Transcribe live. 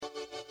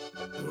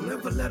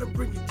let them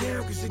bring you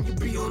down, cause then you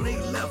be on a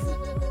level.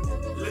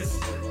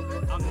 Listen,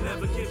 I'm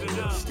never giving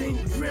up.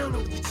 Staying ground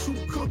don't be too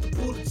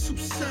comfortable or too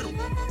settled.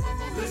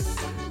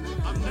 Listen,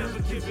 I'm never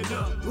giving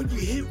up. When you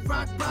hit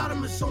rock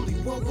bottom, it's only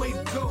one way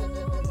to go.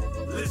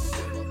 Listen,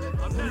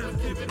 I'm never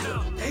giving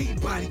up.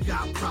 Everybody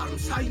got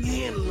problems, how you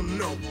handle them,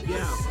 no.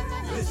 Yeah,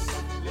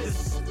 listen.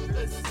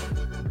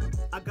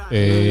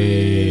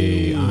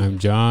 Hey, I'm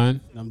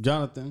John. I'm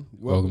Jonathan.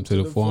 Welcome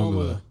to the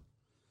Formula.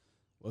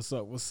 What's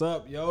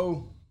up,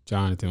 yo?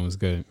 Jonathan was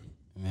good.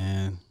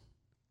 Man.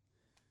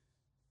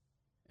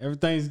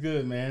 Everything's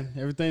good, man.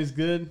 Everything's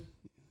good.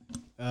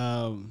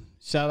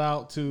 Shout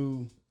out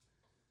to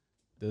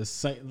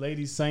the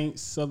Lady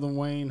Saints, Southern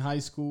Wayne High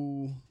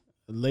School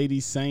Lady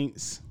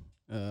Saints.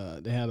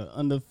 They had an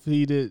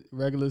undefeated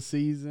regular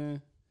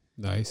season.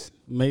 Nice.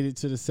 Made it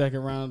to the second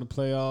round of the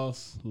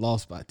playoffs.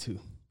 Lost by 2.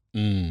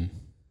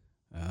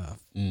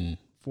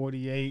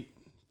 48-50,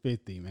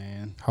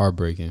 man.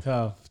 Heartbreaking.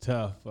 Tough.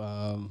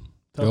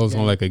 That was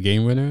on like a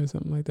game winner or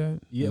something like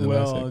that? Yeah,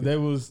 well, they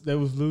was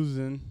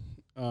losing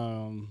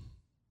for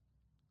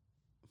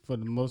the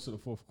most of the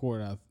fourth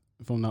quarter,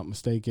 if I'm not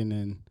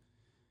mistaken,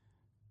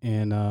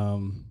 and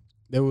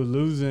they were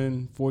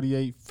losing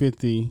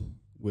 48-50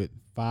 with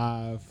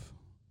 5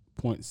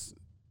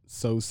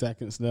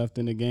 seconds left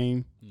in the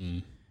game.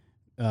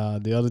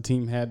 The other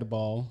team had the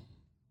ball,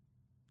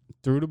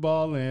 threw the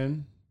ball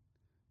in.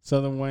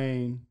 Southern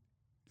Wayne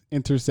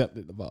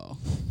intercepted the ball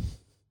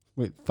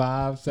with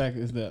 5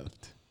 seconds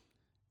left.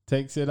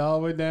 Takes it all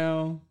the way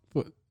down,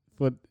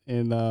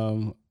 and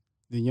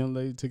the young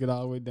lady took it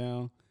all the way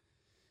down.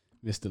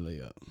 Missed the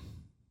layup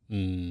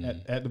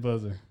at the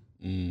buzzer.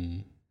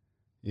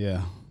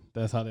 Yeah,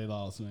 that's how they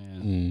lost,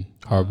 man.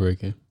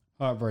 Heartbreaking.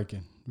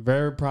 Heartbreaking.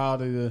 Very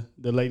proud of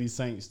the Lady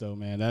Saints, though,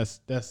 man.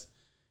 That's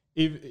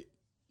even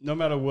no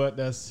matter what,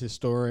 that's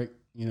historic.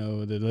 You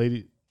know, the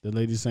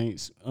Lady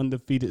Saints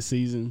undefeated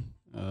season.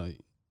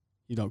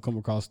 You don't come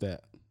across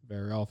that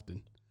very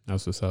often.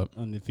 That's what's up.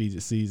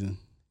 Undefeated season.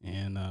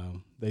 And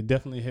they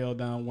definitely held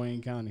down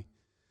Wayne County.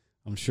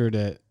 I'm sure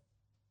that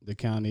the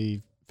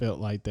county felt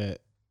like that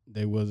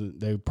they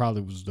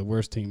probably was the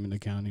worst team in the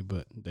county,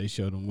 but they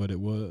showed them what it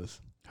was.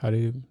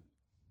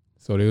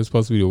 So they were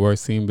supposed to be the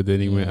worst team, but then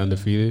they went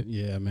undefeated?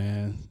 Yeah,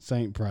 man.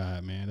 Saint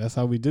pride, man. That's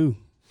how we do.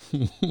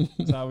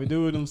 That's how we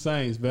do with them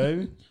Saints,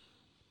 baby.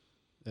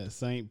 That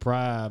Saint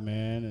pride,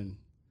 man. And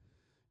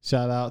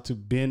shout out to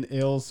Ben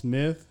L.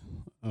 Smith,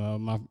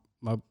 my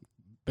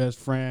best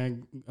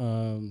friend,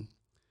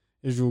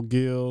 Israel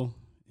Gill.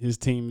 His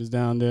team is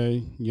down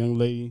there. Young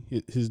lady,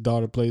 his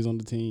daughter plays on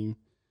the team.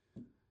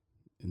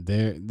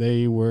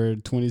 They were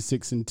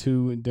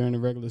 26-2 during the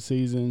regular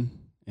season,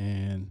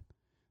 and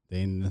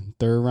they in the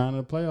third round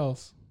of the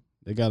playoffs.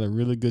 They got a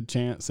really good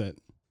chance at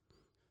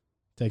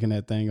taking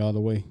that thing all the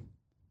way.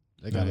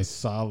 They got a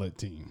solid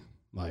team.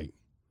 Like,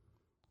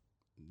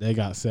 they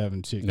got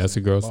 7 chicks. That's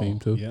a girls' team,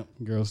 too? Yep,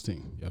 girls'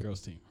 team. Yep.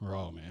 Girls' team.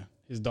 Raw, man.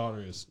 His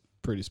daughter is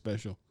pretty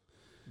special.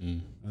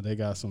 They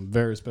got some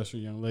very special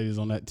young ladies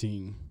on that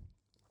team.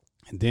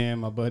 And then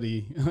my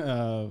buddy,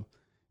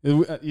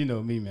 you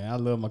know me, man. I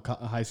love my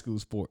high school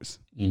sports,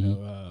 you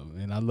know,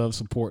 and I love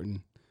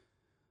supporting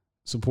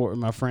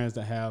my friends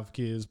that have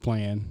kids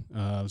playing.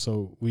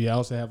 So we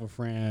also have a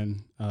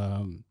friend.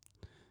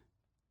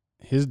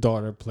 His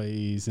daughter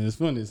plays, and it's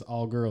funny. It's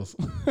all girls.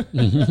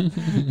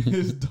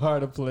 His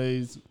daughter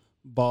plays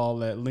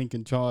ball at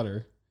Lincoln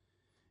Charter,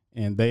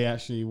 and they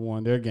actually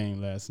won their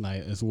game last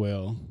night as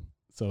well.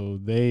 So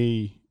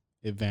they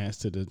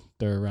advanced to the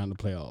third round of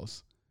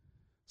playoffs.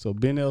 So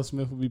Ben L.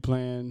 Smith will be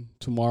playing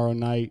tomorrow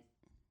night.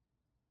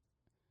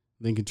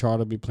 Lincoln Charter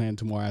will be playing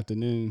tomorrow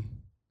afternoon.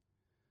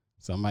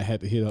 So I might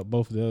have to hit up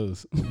both of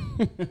those.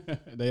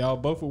 They all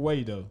both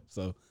away, though.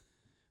 So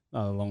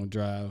not a long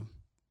drive.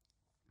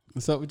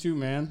 What's up with you,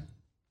 man?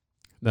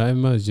 Not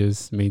much,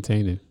 just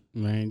maintaining.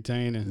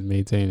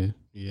 Maintaining.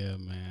 Yeah,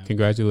 man.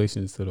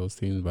 Congratulations to those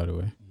teams, by the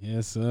way.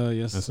 Yes, sir.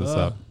 Yes, That's sir. what's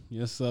up.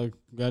 Yes, sir.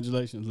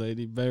 Congratulations,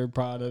 lady. Very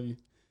proud of you.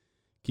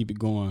 Keep it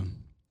going.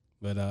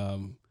 But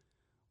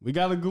we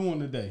got a good one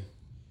today.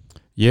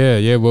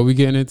 Yeah. What we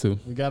getting into?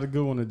 We got a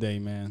good one today,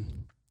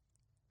 man.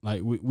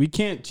 Like, we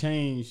can't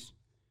change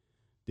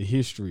the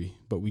history,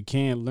 but we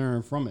can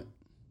learn from it.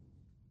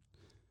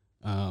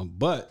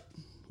 But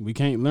we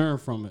can't learn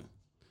from it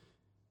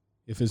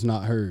if it's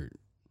not heard.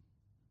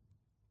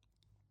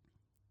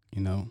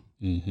 You know?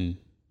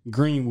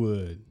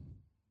 Greenwood.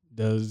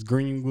 Does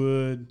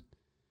Greenwood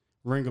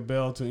ring a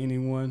bell to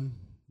anyone?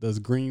 Does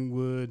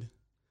Greenwood,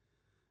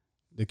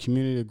 the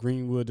community of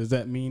Greenwood, does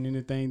that mean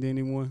anything to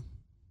anyone?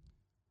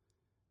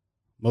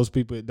 Most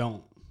people it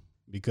don't,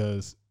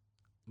 because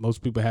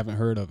most people haven't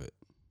heard of it.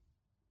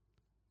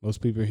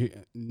 Most people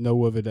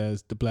know of it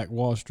as the Black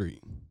Wall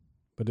Street,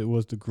 but it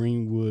was the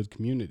Greenwood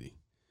community.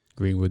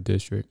 Greenwood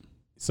District.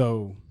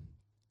 So,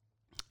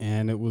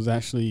 and it was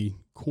actually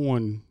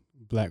coined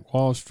Black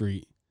Wall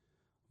Street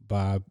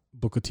by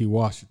Booker T.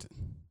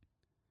 Washington.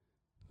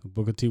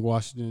 Booker T.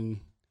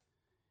 Washington,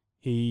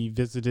 he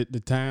visited the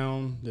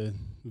town,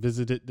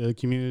 visited the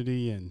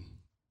community, and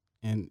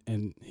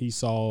and he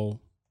saw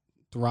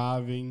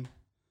thriving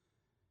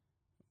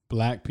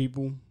black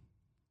people,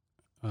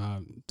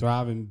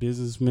 thriving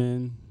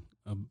businessmen,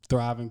 a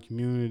thriving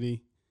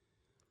community,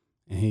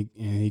 and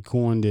he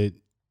coined it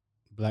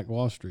Black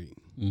Wall Street.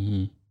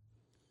 Mm-hmm.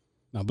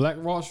 Now, Black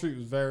Wall Street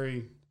was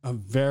a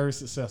very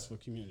successful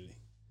community.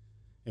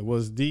 It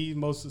was the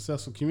most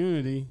successful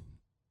community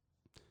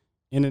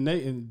in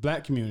the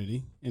black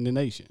community in the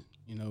nation.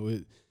 You know,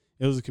 it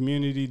was a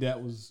community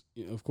that was,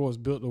 of course,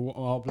 built to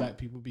all black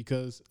people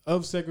because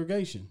of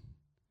segregation,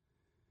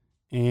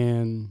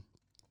 and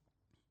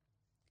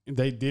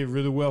they did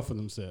really well for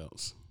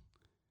themselves.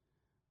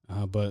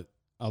 But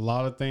a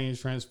lot of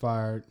things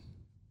transpired,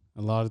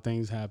 a lot of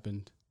things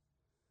happened,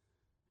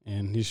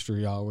 and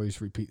history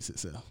always repeats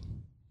itself.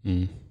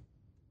 Mm.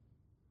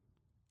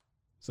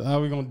 So how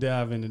are we gonna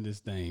dive into this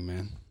thing,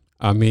 man?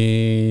 I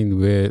mean,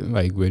 where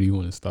do you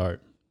want to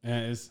start?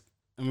 And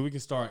we can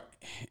start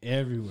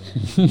everywhere.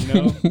 You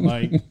know,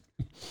 like.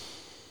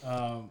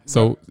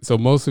 So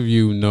most of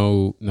you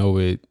know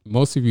it.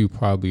 Most of you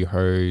probably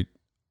heard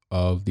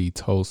of the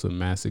Tulsa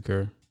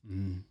massacre.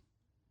 Mm.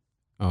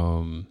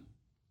 And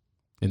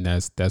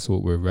that's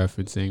what we're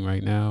referencing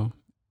right now,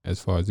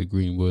 as far as the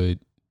Greenwood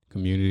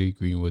community,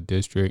 Greenwood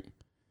district,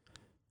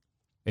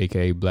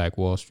 aka Black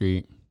Wall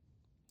Street.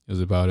 It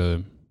was about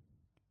a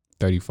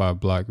 35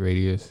 block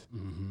radius,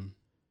 Mm-hmm.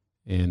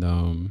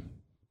 and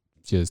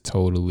just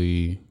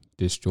totally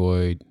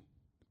destroyed,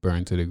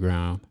 burned to the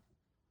ground.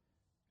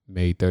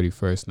 May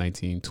 31st,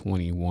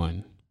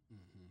 1921. Mm-hmm.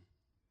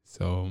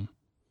 So,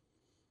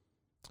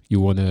 do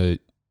we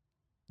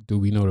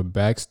know the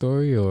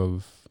backstory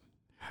of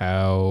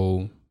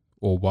how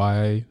or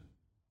why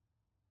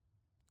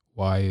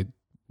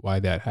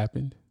that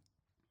happened?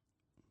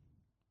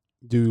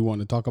 Do we want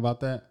to talk about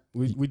that?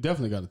 We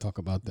definitely got to talk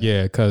about that.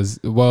 Yeah, because,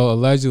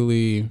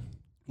 allegedly.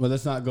 Well,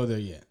 let's not go there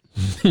yet.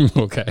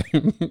 Okay.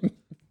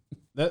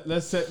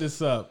 Let's set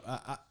this up.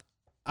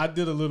 I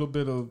did a little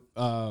bit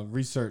of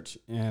research,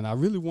 and I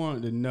really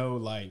wanted to know,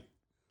 like,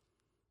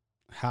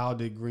 how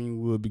did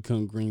Greenwood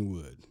become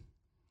Greenwood?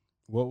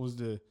 What was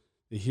the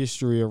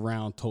history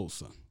around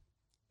Tulsa?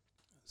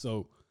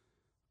 So,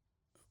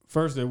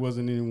 first, there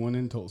wasn't anyone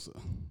in Tulsa.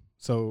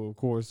 So, of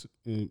course,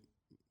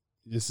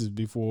 this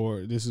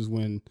is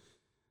when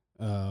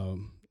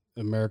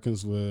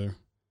Americans were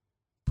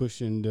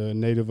pushing the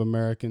Native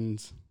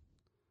Americans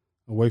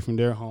away from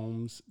their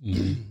homes,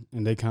 Mm-hmm.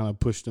 and they kind of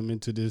pushed them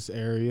into this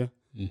area.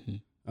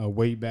 Mm-hmm.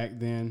 Way back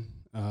then,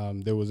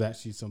 there was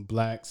actually some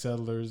black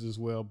settlers as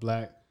well,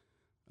 black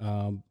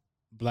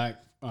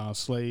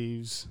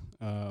slaves,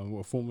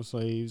 or former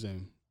slaves,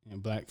 and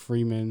black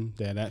freemen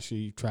that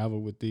actually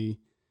traveled with the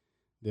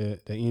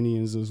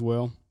Indians as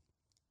well.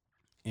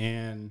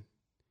 And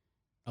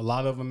a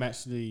lot of them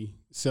actually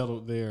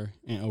settled there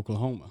in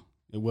Oklahoma.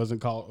 It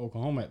wasn't called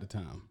Oklahoma at the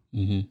time.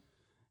 Mm-hmm.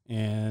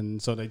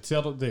 And so they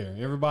settled there.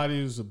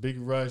 Everybody was a big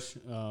rush.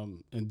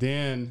 And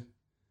then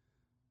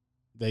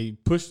they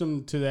pushed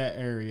them to that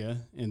area.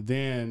 And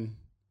then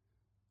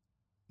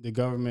the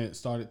government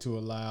started to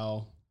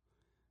allow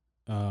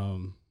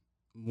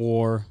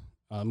more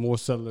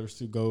settlers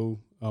to go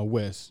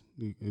west,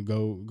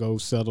 go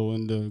settle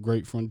in the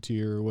Great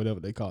Frontier or whatever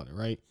they call it,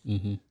 right?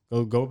 Mm-hmm.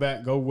 Go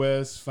back, go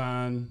west,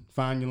 find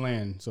your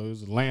land. So it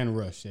was a land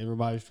rush.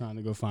 Everybody's trying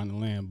to go find the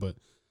land, but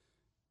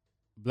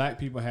black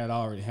people had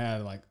already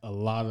had like a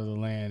lot of the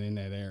land in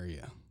that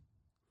area.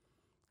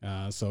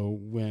 So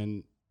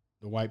when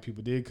the white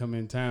people did come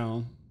in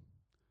town,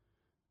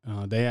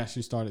 they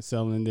actually started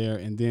settling there,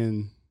 and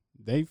then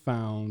they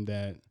found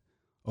that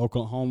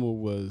Oklahoma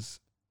was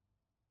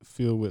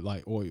filled with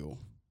like oil.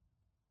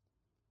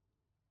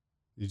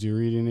 Did you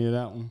read any of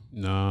that one?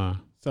 Nah.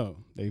 So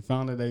they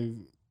found that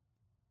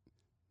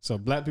so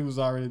black people was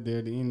already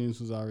there, the Indians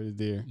was already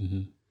there.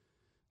 Mm-hmm.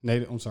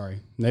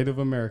 Native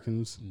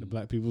Americans. Mm-hmm. The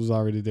black people was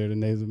already there, the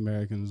Native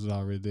Americans was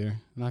already there.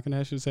 And I can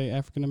actually say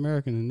African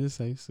American in this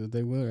case, so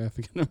they were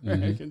African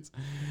Americans.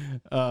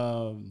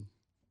 Mm-hmm.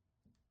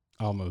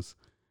 Almost.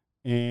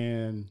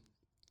 And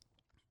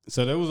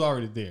so they was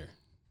already there.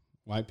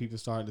 White people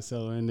started to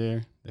settle in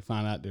there. They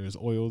found out there was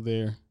oil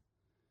there.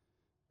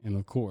 And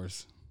of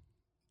course,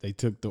 they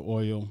took the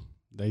oil.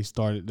 They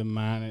started to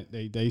mine it.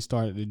 They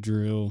started to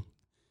drill,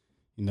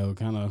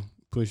 kind of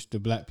push the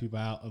black people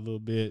out a little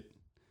bit.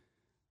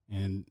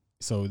 And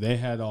so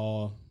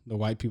the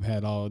white people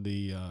had all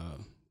the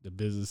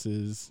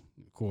businesses.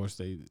 Of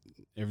course,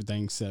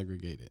 everything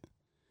segregated.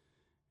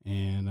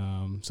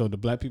 And so the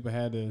black people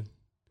had to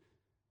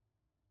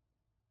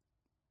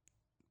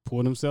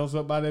pull themselves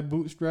up by their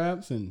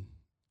bootstraps and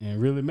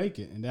really make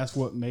it. And that's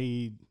what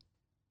made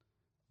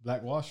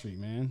Black Wall Street,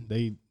 man.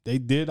 They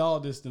did all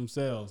this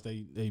themselves.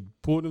 They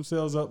pulled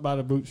themselves up by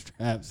the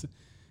bootstraps,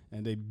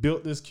 and they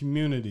built this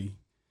community.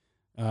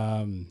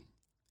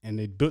 And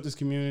they built this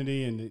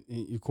community, and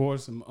of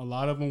course, a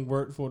lot of them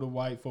worked for the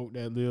white folk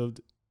that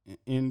lived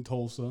in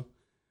Tulsa.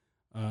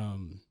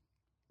 But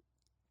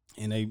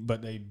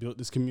they built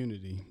this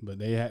community. But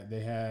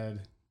there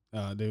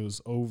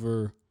was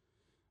over,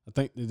 I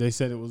think they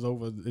said it was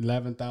over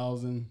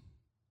 11,000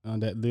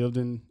 that lived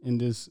in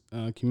this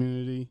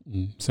community.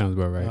 Sounds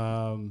about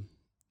right.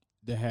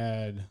 They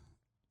had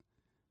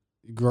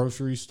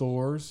grocery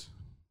stores,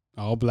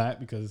 all black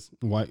because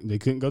white. They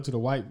couldn't go to the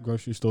white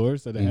grocery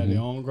stores, so they had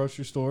their own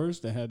grocery stores.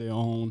 They had their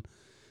own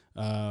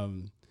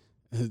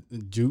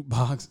juke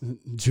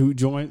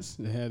joints.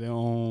 They had their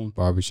own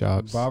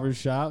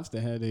barbershops. They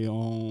had their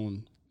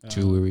own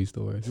jewelry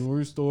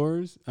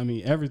stores. I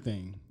mean,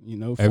 everything.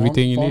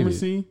 Everything you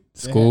pharmacy,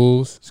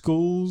 needed.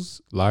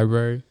 Schools,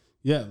 library.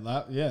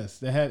 Yeah, yes,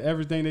 they had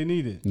everything they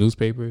needed.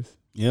 Newspapers.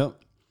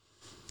 Yep.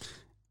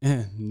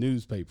 And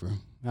newspaper.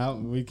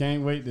 We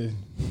can't wait to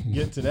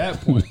get to that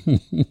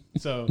point.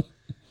 So,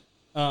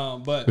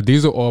 but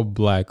these are all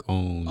black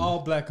owned. All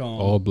black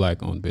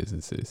owned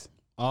businesses.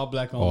 All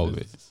black owned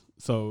businesses.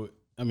 So,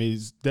 I mean,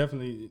 it's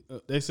definitely.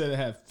 They said it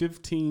had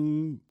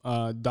 15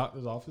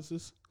 doctor's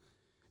offices,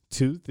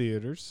 2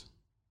 theaters.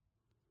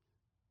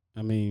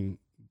 I mean,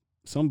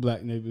 some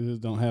black neighborhoods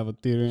don't have a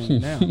theater in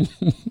it now.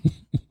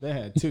 They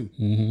had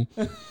 2.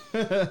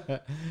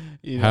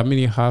 How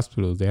many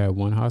hospitals? They had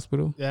 1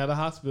 hospital? They had a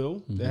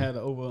hospital. They had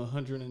over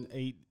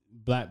 108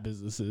 black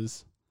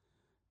businesses,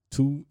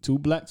 2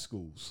 black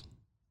schools.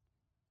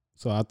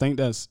 So I think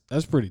that's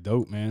pretty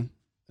dope, man.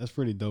 That's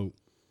pretty dope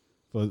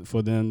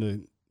for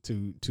them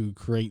to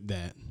create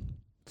that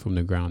from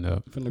the ground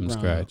up, from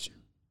scratch.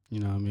 You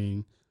know what I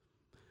mean?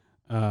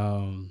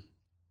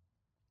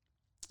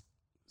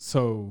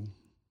 So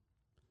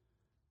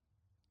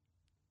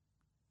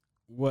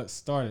what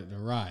started the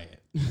riot?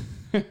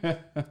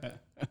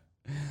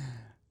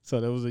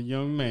 So there was a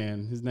young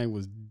man. His name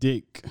was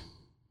Dick.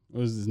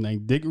 What was his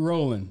name? Dick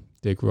Rowland.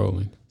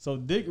 So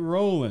Dick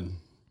Rowland.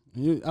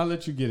 I'll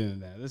let you get into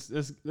that.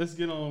 Let's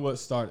get on what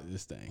started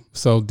this thing.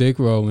 So Dick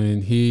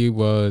Rowland, he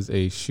was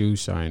a shoe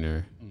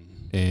shiner,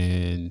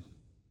 and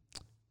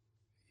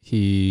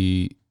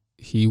he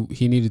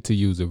needed to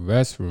use a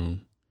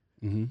restroom.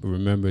 But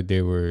remember,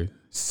 they were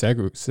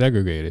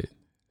segregated,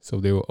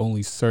 so there were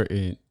only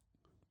certain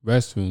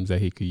restrooms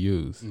that he could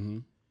use.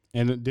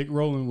 And Dick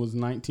Rowland was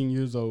 19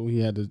 years old.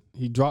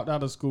 He dropped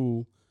out of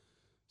school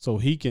so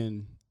he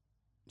can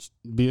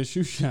be a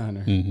shoe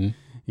shiner.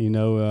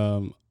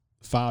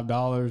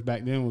 $5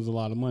 back then was a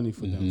lot of money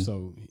for them.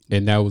 So,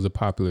 and that was a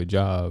popular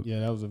job. Yeah,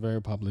 that was a very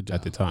popular job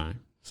at the time.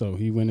 So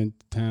he went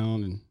into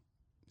town and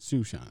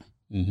shoe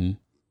shine.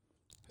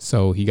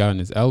 So he got in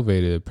this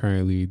elevator.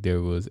 Apparently, there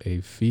was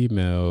a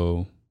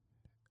female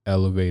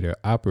elevator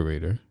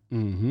operator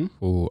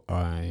who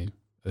I'm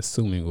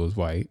assuming was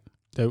white.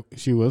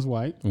 She was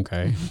white.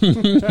 Okay.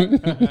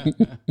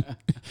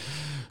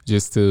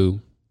 Just to,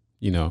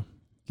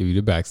 give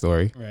you the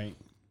backstory. Right.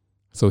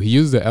 So he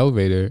used the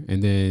elevator,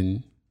 and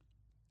then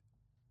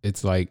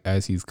it's like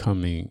as he's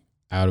coming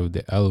out of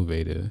the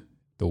elevator,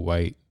 the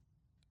white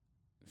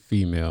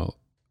female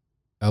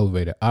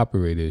elevator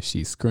operator,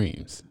 she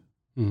screams.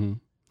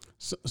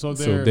 So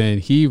then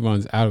he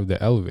runs out of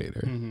the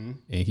elevator and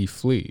he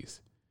flees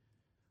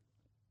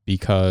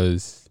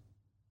because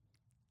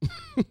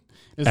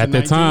at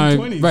the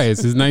time, right,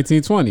 it's his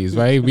 1920s,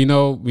 right? We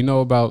know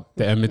about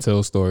the Emmett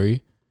Till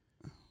story.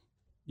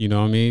 You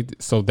know what I mean?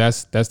 So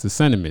that's the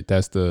sentiment.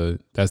 That's the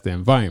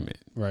environment.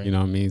 Right. You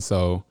know what I mean?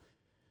 So,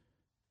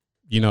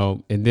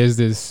 and there's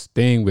this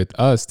thing with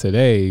us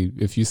today.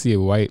 If you see a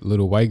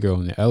little white girl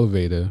in the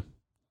elevator,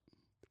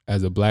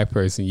 as a black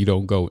person, you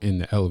don't go in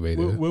the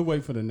elevator. We'll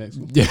wait for the next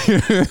one. Yeah,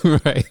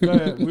 right. Go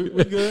ahead.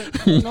 We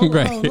good? No,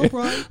 right. No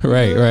problem.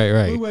 Right.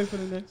 We'll wait for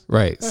the next one.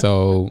 Right.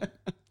 So,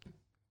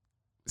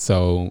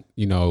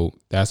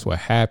 that's what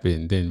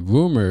happened. Then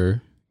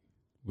rumor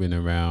went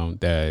around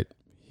that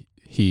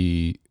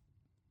he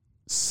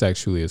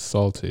sexually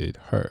assaulted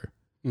her,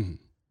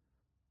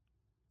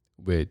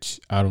 which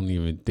I don't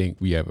even think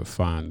we ever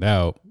found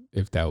out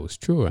if that was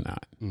true or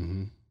not,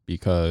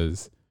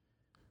 because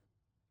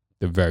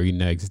the very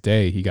next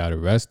day he got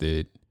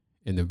arrested,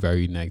 and the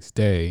very next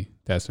day,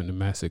 that's when the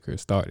massacre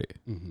started.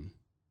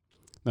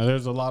 Now,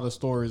 there's a lot of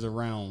stories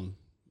around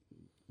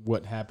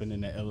what happened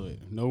in the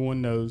elevator. No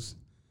one knows.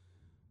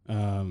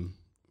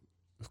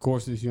 Of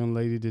course, this young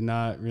lady did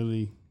not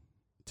really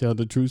tell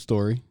the true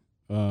story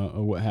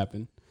of what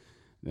happened.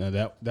 Now,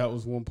 that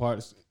was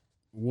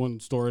one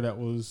story that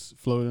was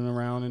floating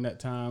around in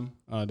that time.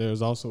 There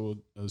was also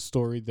a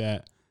story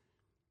that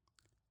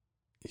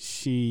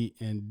she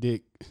and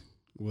Dick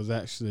was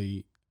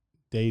actually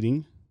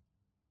dating,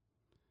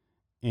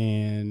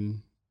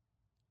 and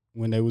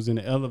when they was in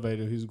the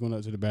elevator, he was going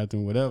up to the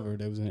bathroom, whatever,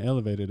 they was in the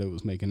elevator that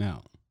was making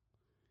out,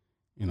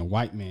 and a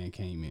white man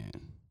came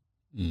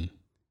in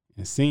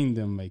and seen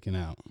them making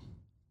out,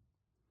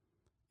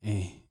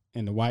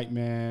 and the white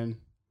man,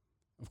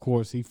 of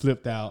course, he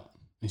flipped out,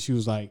 and she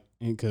was like,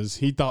 because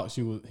he thought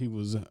he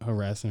was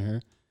harassing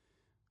her,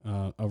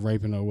 or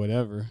raping her or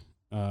whatever,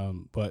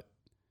 but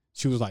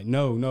she was like,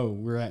 no,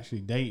 we're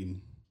actually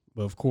dating.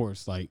 But of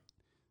course, like,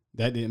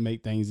 that didn't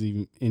make things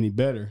even any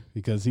better,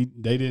 because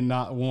they did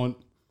not want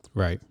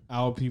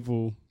our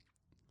people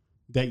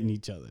dating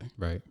each other.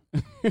 Right.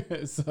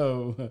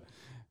 So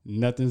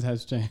Nothing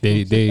has changed.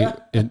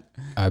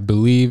 I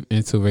believe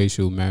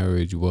interracial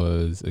marriage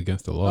was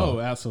against the law. Oh,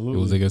 absolutely.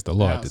 It was against the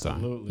law at the time.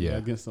 Absolutely,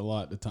 against the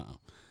law at the time.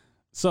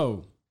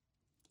 So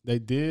they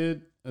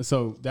did.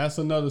 So that's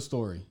another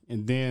story.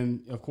 And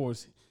then, of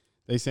course,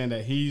 they saying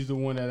that he's the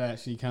one that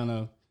actually kind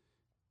of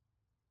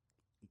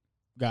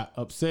got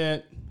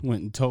upset,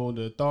 went and told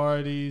the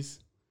authorities,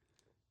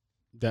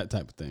 that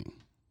type of thing.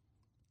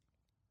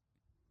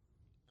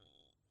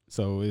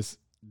 So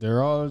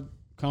there are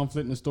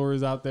conflicting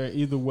stories out there.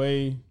 Either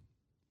way,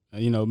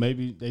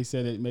 maybe they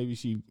said that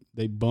maybe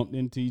they bumped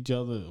into each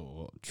other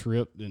or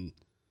tripped, and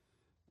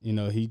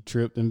he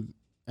tripped and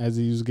as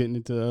he was getting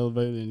into the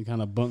elevator and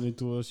kind of bumped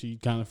into her. She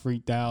kind of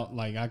freaked out.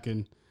 Like I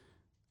can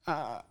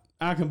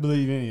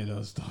believe any of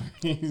those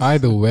stories.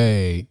 Either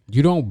way,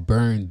 you don't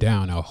burn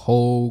down a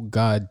whole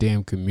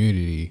goddamn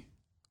community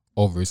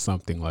over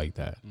something like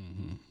that.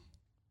 Mm-hmm.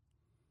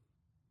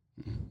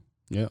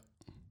 Yep.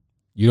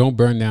 You don't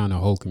burn down a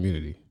whole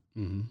community.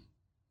 Mm-hmm.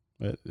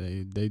 But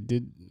they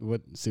did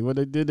see what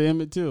they did to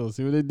Emmett Till.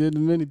 See what they did to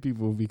many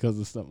people because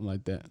of something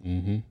like that.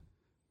 Mm-hmm.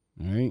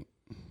 All right.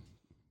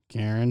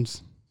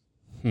 Karens.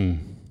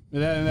 And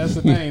that's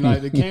the thing.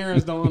 Like the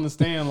Karens don't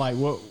understand like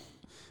what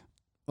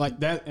like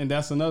that, and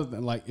that's another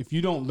thing. Like if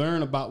you don't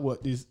learn about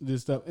what this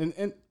stuff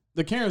and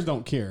the Karens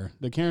don't care.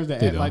 The Karens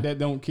that act like that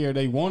don't care.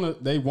 They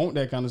want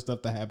that kind of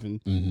stuff to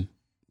happen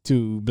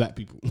to black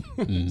people.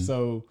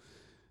 So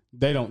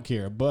they don't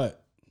care.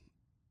 But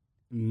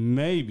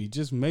maybe,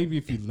 just maybe,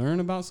 if you learn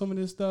about some of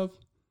this stuff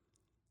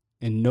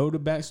and know the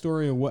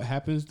backstory of what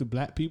happens to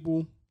black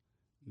people,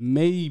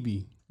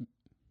 maybe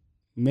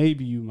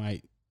you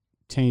might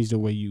change the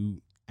way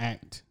you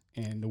act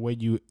and the way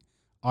you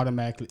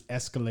automatically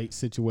escalate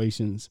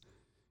situations.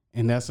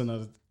 And that's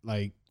another,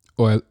 like,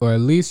 or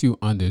at least you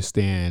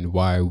understand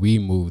why we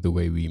move the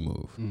way we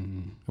move,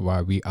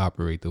 why we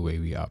operate the way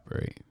we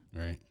operate.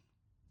 Right.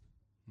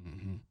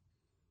 Mm-hmm.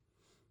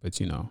 But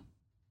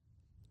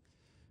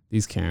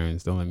these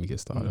Karens, don't let me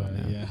get started on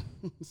that. Yeah.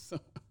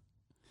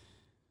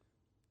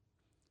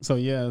 So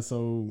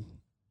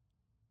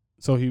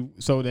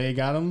they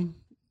got him.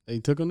 They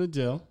took him to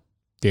jail.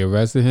 They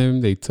arrested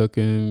him. They took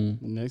him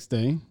The next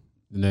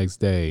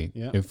day.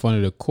 Yep. In front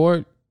of the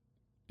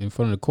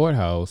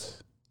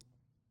courthouse,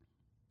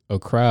 a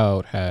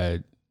crowd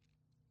had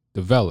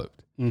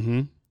developed.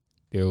 Mm-hmm.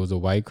 There was a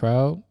white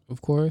crowd,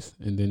 of course,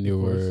 and then there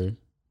were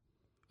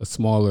a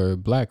smaller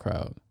black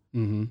crowd.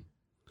 Mm-hmm.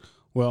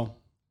 Well,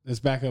 let's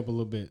back up a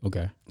little bit.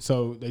 Okay.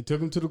 So they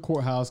took him to the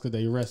courthouse because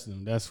they arrested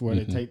him. That's where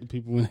they take the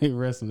people when they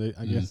arrest them.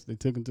 I guess they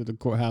took him to the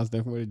courthouse.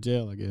 That's where the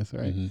jail, I guess,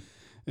 right? Mm-hmm.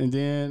 And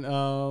then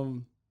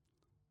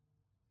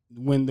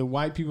when the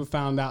white people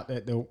found out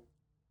that the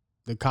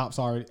cops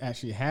already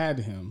actually had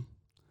him,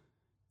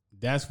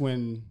 that's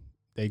when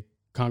they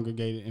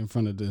congregated in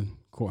front of the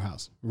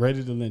courthouse,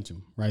 ready to lynch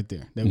him right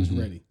there. They was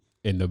ready.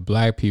 And the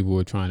black people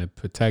were trying to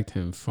protect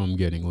him from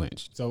getting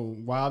lynched. So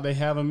while they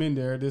have him in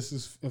there, this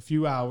is a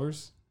few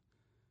hours.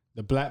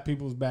 The black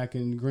people's back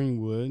in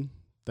Greenwood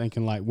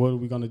thinking like, what are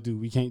we going to do?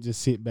 We can't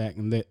just sit back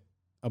and let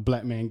a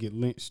black man get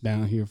lynched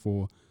down here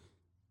for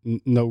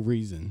no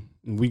reason.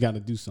 And we got to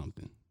do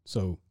something.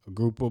 So a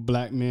group of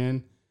black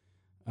men,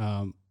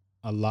 a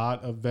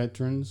lot of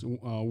veterans,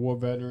 war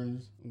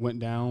veterans, went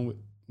down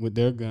with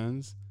their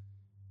guns,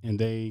 and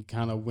they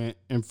kind of went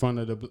in front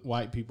of the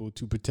white people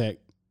to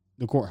protect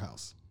the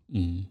courthouse.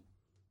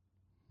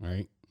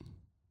 Right.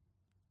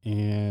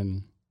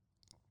 And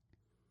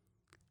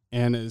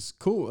it's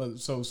cool.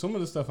 So some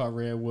of the stuff I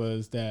read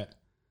was that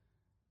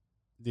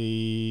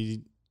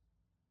the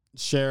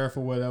sheriff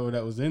or whatever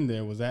that was in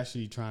there was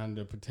actually trying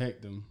to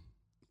protect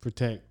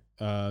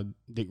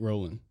Dick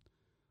Rowland.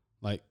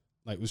 Like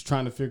was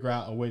trying to figure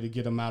out a way to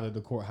get him out of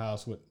the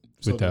courthouse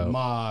the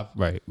mob.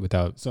 Right.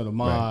 Without. So the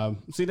mob.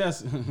 Right. See,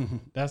 that's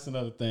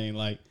another thing.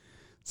 Like,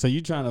 so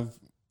you trying to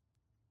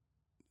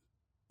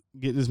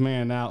get this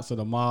man out so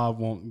the mob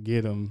won't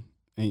get him,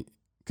 and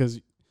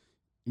because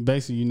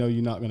basically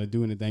you're not going to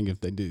do anything if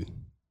they do.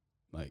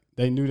 Like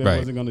they knew they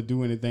wasn't going to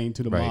do anything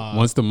to the mob.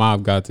 Once the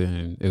mob got to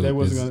him, it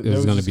was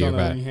going to be a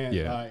wrap.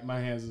 All right, my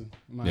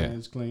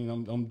hands clean.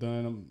 I'm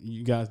done.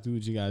 You guys do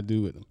what you got to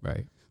do with him.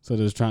 Right. So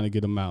they're just trying to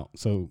get him out.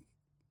 So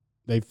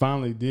they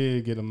finally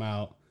did get him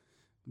out,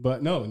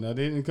 but no,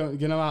 they didn't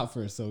get him out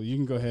first. So you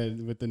can go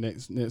ahead with the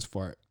next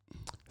part.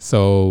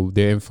 So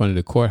they're in front of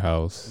the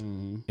courthouse,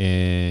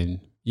 and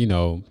you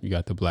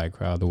got the black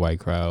crowd, the white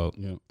crowd.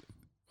 Yep.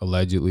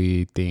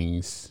 Allegedly,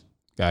 things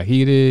got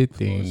heated,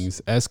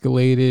 things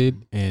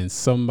escalated, and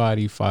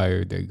somebody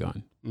fired their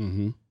gun.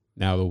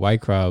 Now, the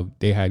white crowd,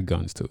 they had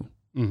guns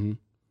too.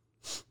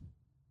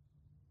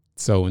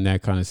 So in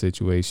that kind of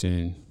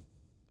situation,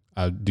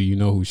 do you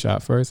know who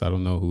shot first? I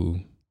don't know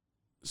who.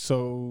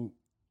 So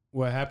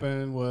what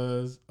happened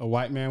was a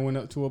white man went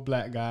up to a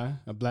black guy,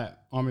 a black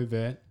Army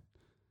vet,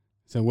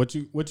 said, "What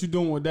you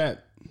doing with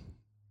that?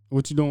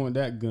 What you doing with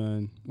that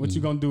gun? What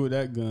you gonna do with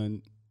that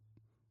gun,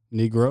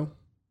 Negro?"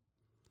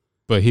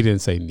 But he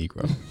didn't say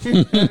Negro.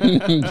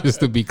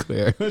 Just to be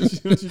clear.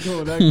 what you doing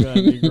with that gun,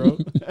 Negro?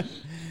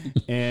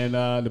 And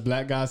the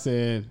black guy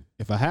said,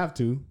 if I have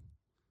to,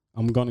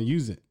 I'm going to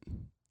use it.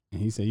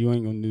 And he said, you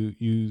ain't going to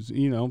use,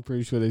 I'm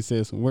pretty sure they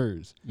said some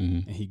words.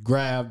 Mm-hmm. And he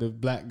grabbed the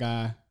black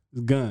guy's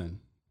gun,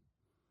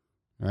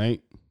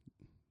 right?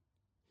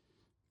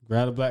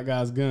 Grabbed the black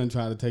guy's gun,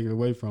 tried to take it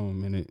away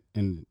from him,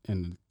 and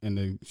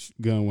the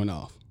gun went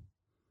off.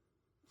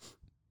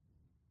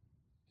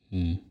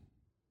 Mm.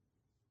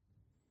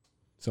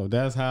 So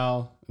that's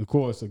how, of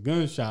course, a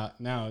gunshot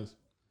now is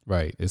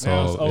right. It's now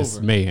all it's it's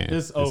over. mayhem.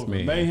 It's over.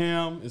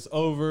 Mayhem. It's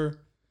over.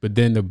 But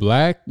then the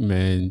black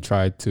men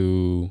tried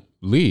to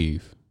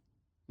leave,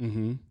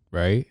 Mm-hmm.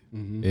 right?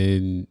 Mm-hmm.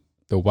 And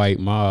the white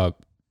mob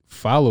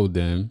followed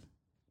them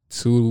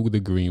to the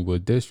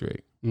Greenwood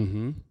district,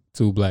 Mm-hmm.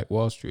 to Black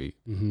Wall Street.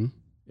 Mm-hmm.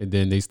 And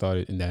then they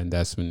started, and then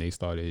that's when they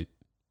started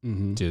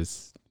Mm-hmm.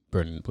 just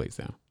burning the place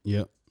down.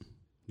 Yep.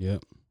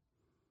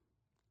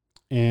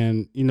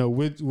 And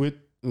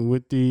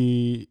with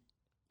the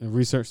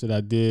research that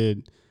I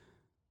did,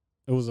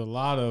 it was a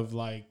lot of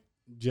like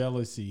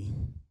jealousy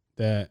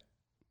that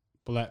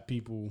black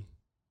people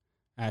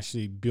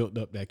actually built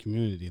up that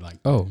community. Like,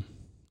 Oh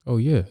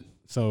yeah.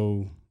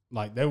 so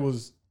like it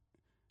was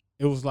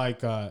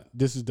like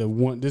this is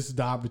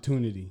the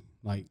opportunity.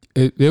 Like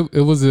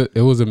It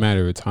was a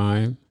matter of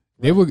time.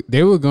 Right.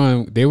 They were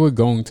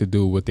going to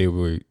do what they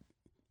were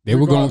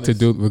going to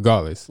do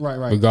regardless. Right.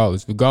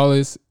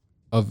 Regardless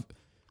of,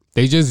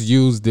 they just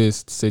used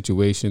this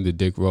situation, the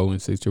Dick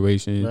Rowland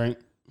situation, Right.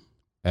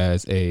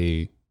 as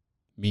a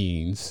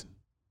means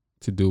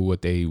to do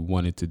what they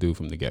wanted to do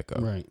from the get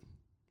go.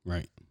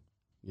 Right.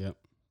 Yep.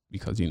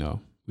 Because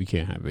we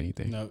can't have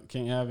anything. No,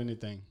 can't have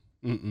anything.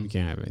 We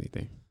can't have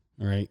anything.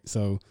 Right.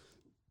 So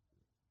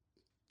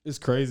it's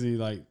crazy.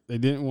 Like they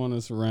didn't want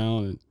us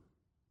around,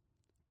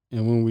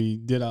 and when we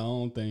did our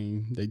own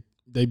thing,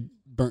 they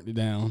burnt it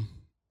down.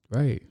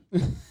 Right.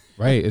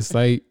 Right. It's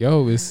like,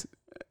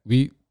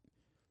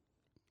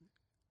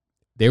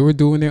 they were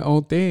doing their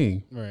own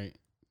thing. Right.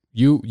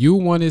 You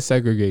wanted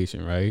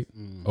segregation, right?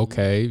 Mm-hmm.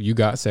 Okay, you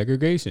got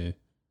segregation.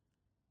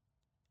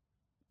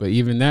 But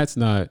even that's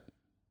not,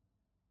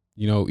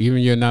 even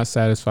you're not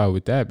satisfied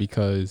with that,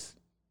 because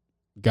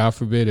God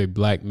forbid a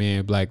black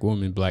man, black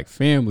woman, black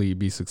family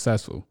be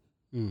successful.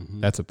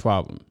 Mm-hmm. That's a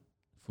problem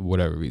for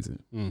whatever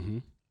reason. Mm-hmm.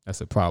 That's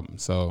a problem.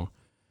 So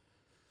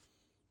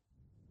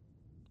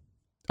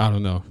I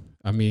don't know.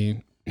 I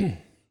mean,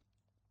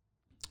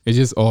 it's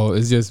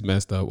just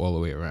messed up all the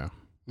way around.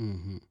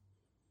 Mm-hmm.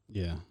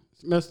 Yeah,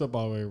 it's messed up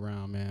all the way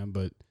around, man.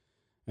 But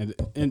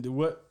and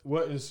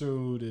what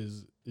ensued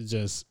is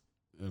just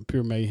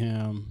pure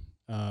mayhem,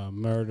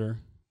 murder.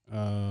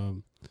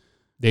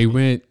 They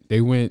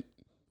went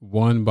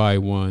one by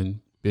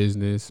one,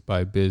 business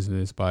by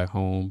business, by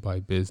home, by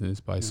business,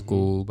 by Mm-hmm.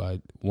 school, by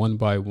one,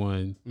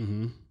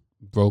 Mm-hmm.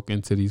 broke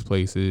into these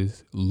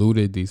places,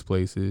 looted these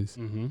places,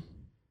 Mm-hmm.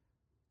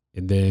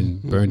 and then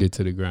burned it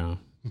to the ground.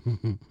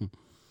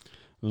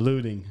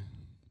 Looting.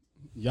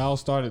 Y'all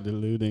started the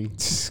looting.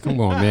 Come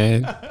on,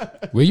 man.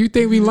 Where you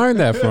think we learned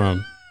that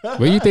from?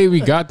 Where you think we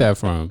got that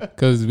from?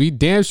 Because we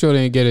damn sure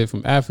didn't get it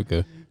from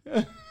Africa.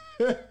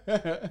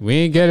 We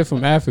ain't get it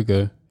from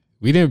Africa.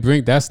 We didn't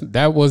bring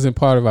that wasn't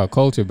part of our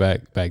culture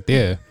back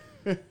there.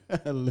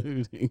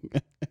 Looting.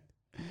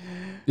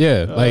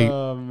 Yeah,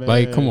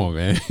 like come on,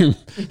 man.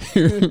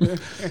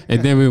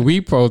 And then when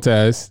we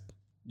protest,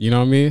 you know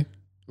what I mean?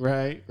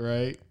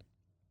 Right.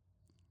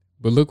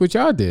 But look what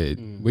y'all did.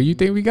 Mm-hmm. Where you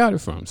think we got it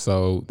from?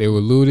 So they were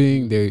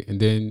looting, and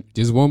then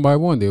just one by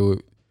one, they were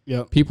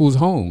people's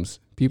homes,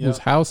 people's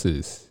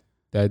houses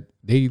that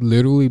they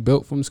literally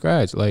built from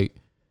scratch. Like,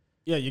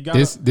 yeah, you got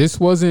this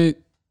wasn't.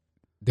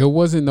 There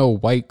wasn't no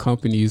white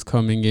companies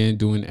coming in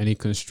doing any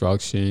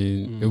construction.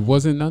 Mm-hmm. It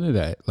wasn't none of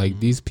that. Like, Mm-hmm.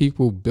 these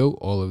people built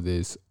all of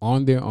this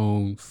on their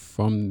own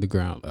from the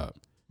ground up.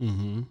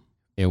 Mm-hmm.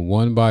 And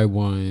one by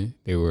one,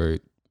 they were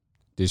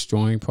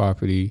destroying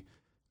property,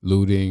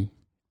 looting,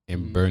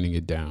 and Mm-hmm. burning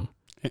it down.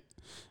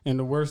 And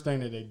the worst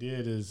thing that they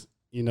did is,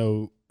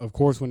 of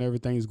course, when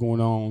everything's going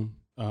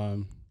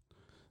on,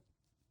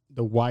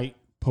 the white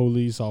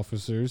police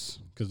officers,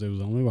 because there was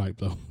only white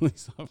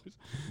police officers,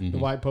 Mm-hmm. the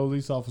white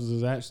police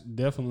officers actually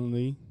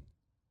definitely,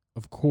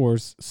 of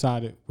course,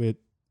 sided with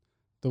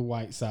the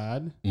white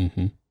side,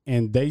 Mm-hmm.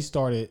 and they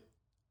started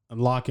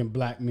locking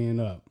black men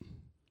up.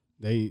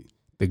 The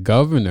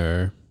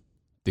governor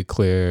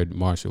declared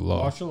martial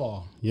law. Martial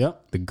law.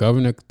 Yep. The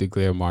governor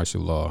declared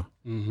martial law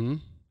Mm-hmm.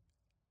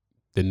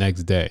 the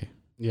next day.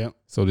 Yep.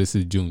 So this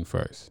is June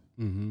 1st.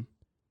 Mm-hmm.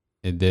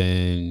 And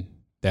then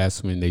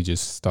that's when they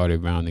just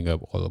started rounding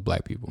up all the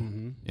black people,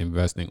 Mm-hmm.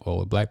 arresting all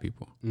the black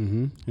people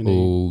Mm-hmm.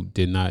 who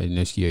did not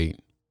initiate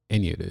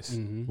any of this.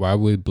 Mm-hmm. Why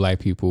would black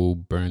people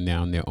burn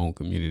down their own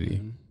community?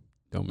 Mm-hmm.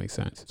 Don't make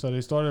sense. So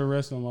they started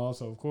arresting them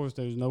also. Of course,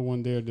 there's no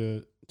one there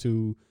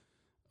to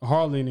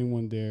hardly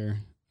anyone there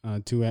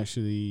to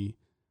actually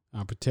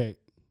protect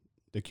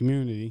the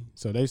community.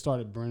 So they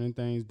started burning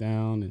things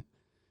down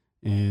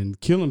and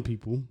killing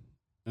people.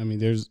 I mean,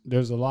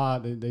 there's a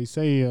lot. They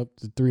say up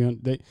to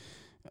 300.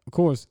 Of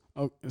course.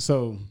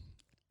 So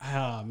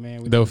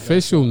Man. The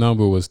official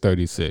number was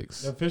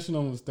 36. The official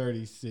number was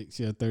 36.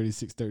 Yeah,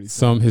 36, 37.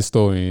 Some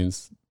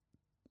historians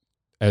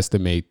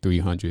estimate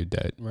 300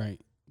 dead. Right.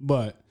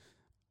 But.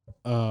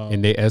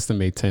 And they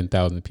estimate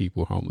 10,000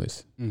 people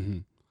homeless. Mm-hmm.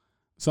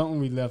 Something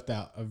we left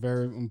out, a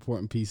very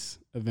important piece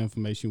of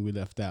information we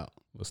left out.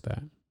 What's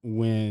that?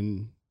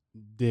 When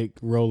Dick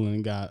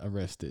Rowland got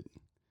arrested,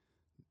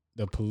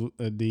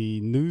 the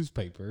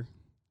newspaper,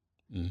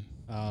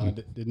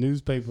 the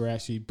newspaper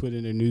actually put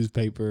in their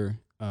newspaper,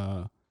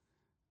 a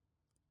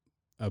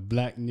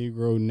black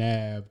Negro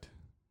nabbed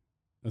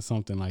or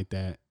something like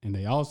that. And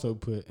they also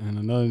put in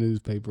another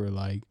newspaper,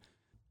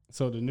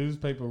 so the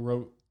newspaper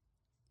wrote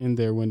in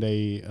there when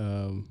they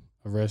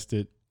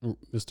arrested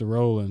Mr.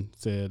 Rowland,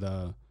 said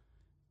to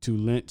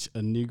lynch a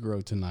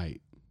Negro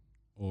tonight,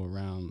 or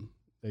around.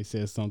 They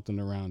said something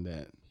around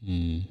that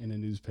in the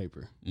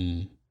newspaper.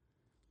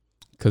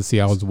 Because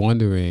see, I was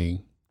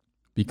wondering,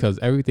 because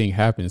everything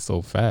happened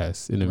so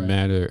fast in a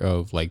matter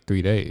of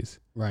 3 days.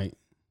 Right.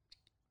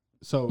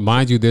 So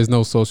mind you, there's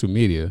no social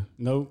media.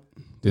 Nope.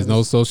 There's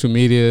no social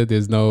media.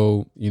 There's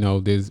no,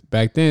 there's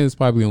back then it's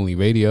probably only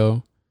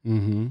radio.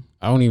 Mm-hmm.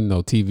 I don't even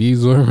know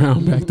TVs were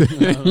around back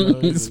then.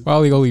 It's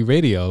probably only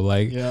radio.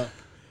 Yeah.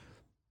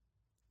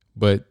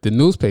 But the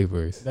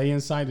newspapers, they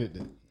incited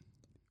it.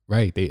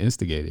 Right. They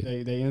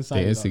instigated. They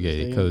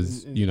incited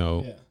because,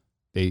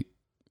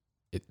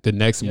 the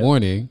next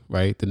morning,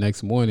 right? The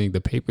next morning,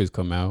 the papers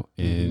come out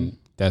and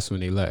that's when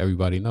they let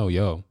everybody know,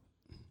 yo,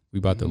 we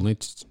about to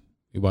lynch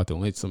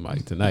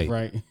somebody tonight.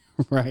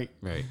 Right.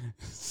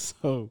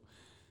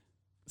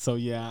 So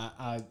yeah,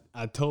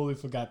 I totally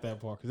forgot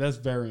that part because that's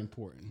very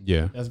important.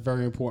 Yeah. That's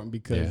very important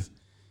because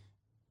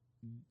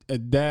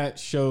that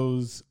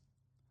shows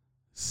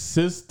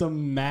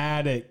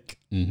systematic,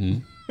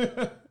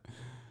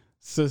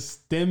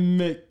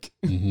 systemic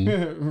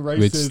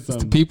racism.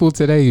 Which people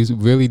today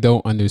really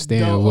don't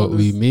understand what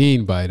we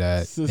mean by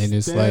that. Systemic.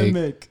 And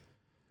it's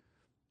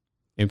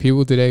and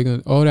people today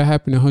go, oh, that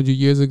happened 100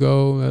 years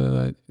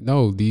ago.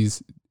 No,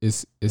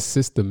 it's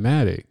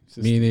systematic,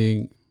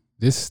 meaning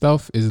this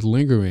stuff is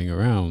lingering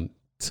around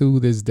to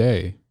this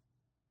day.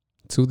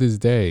 To this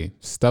day,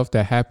 stuff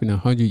that happened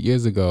 100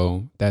 years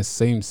ago, that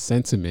same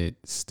sentiment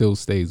still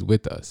stays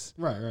with us.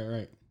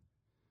 Right.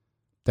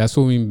 That's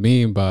what we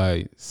mean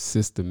by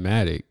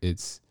systematic.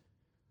 It's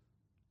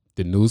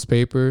the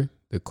newspaper,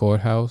 the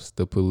courthouse,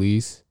 the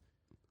police,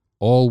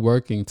 all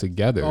working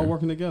together.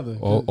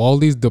 All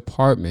these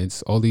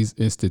departments, all these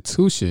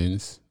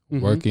institutions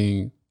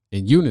working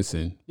in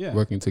unison,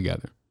 working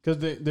together. Because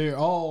they're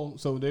all,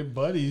 so they're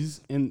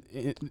buddies. And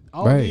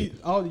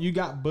all you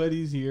got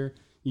buddies here.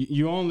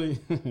 You only,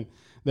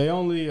 they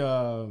only,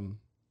 of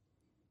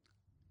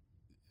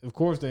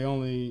course, they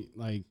only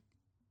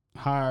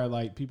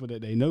hire people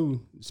that they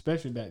know,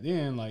 especially back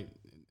then. A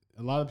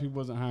lot of people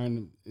wasn't hiring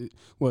them.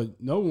 Well,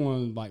 no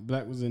one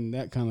black was in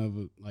that kind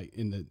of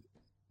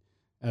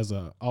as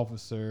a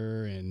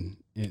officer and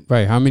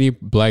right. How many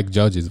black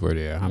judges were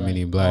there? How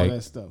many black, all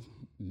that stuff.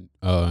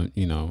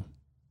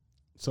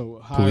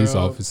 So police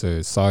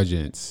officers,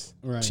 sergeants,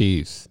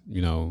 chiefs,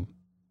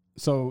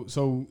 So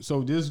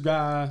this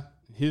guy,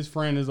 his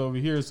friend is over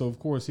here, so of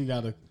course he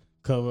got to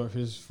cover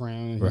his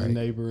friend, his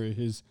neighbor,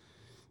 his,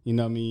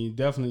 you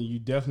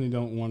definitely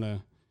don't want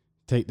to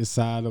take the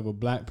side of a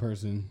black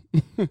person,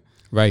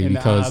 right? In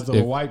because the eyes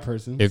of a white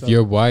person. If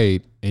you're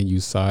white and you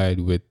side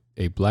with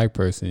a black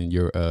person,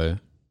 you're a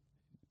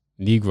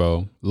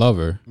Negro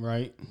lover,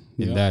 right?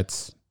 And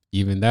that's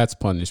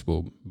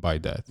punishable by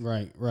death.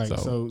 Right.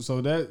 So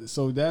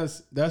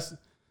that's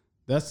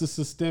the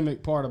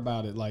systemic part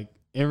about it.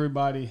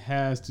 Everybody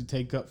has to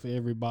take up for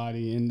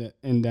everybody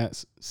in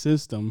that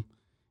system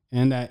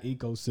and that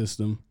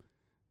ecosystem.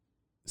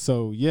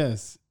 So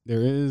yes,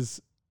 there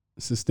is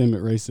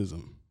systemic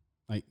racism.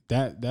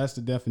 That's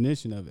the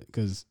definition of it,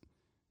 because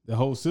the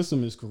whole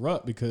system is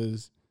corrupt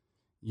because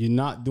you're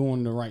not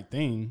doing the right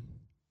thing.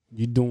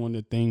 You're doing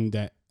the thing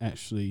that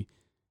actually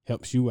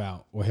helps you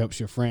out or helps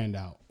your friend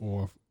out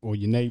or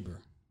your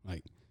neighbor.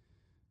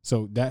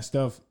 So that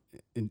stuff,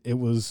 it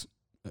was,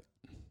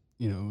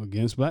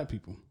 against black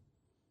people.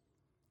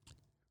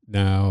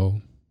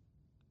 Now,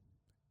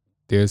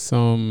 there's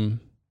the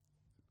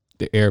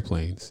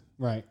airplanes.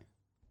 Right.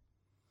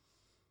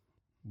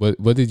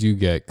 What did you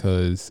get?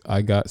 Because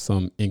I got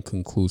some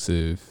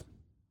inconclusive,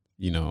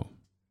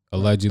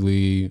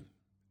 allegedly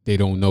they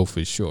don't know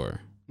for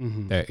sure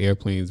that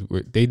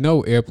they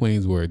know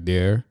airplanes were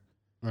there.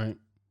 Right.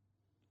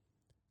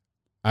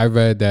 I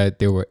read that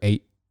there were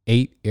eight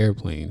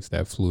airplanes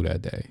that flew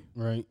that day.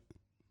 Right.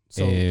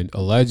 And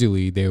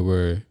allegedly there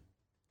were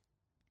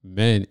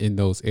men in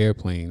those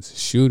airplanes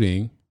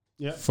shooting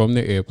from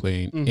the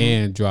airplane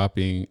and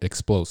dropping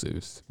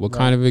explosives. What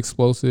kind of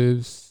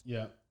explosives?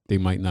 Yeah. They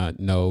might not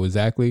know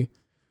exactly.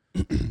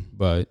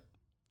 But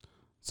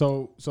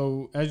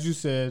so as you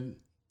said,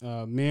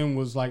 men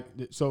was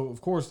so of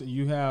course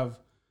you have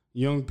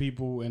young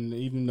people and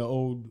even the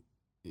old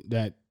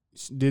that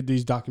did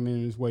these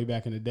documentaries way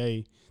back in the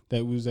day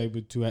that was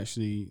able to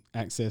actually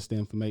access the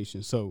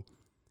information. So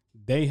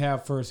they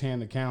have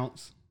firsthand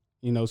accounts.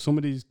 You know, some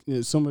of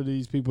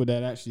these people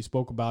that actually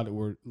spoke about it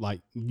were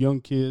like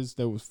young kids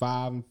that was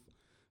 5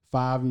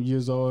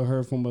 years old. I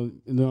heard from a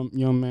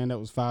young man that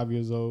was 5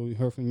 years old. I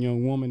heard from a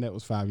young woman that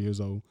was 5 years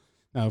old.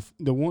 Now,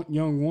 the one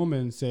young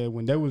woman said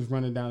when they was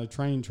running down the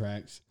train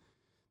tracks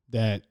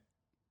that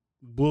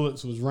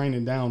bullets was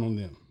raining down on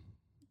them,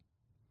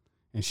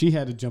 and she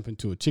had to jump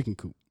into a chicken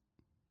coop.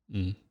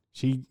 Mm.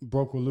 She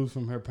broke loose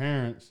from her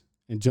parents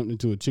and jumped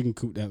into a chicken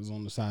coop that was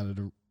on the side of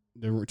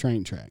the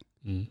train track.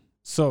 Mm.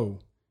 So,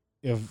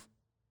 if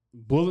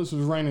bullets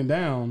was raining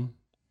down,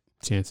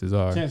 chances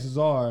are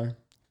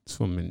it's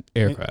from an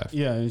aircraft.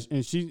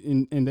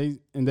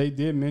 And they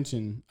did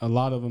mention,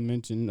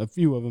 a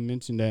few of them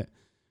mentioned that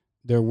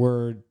there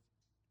were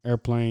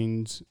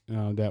airplanes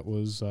that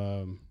was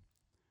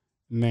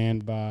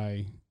manned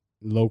by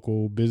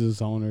local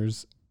business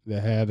owners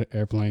that had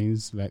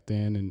airplanes back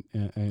then,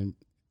 and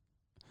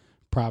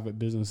private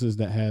businesses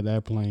that had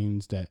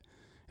airplanes that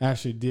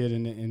actually did.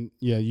 And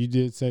yeah, you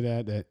did say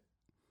that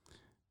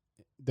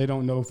they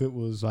don't know if it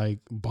was like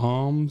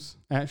bombs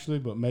actually,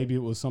 but maybe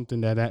it was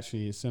something that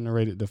actually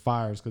incinerated the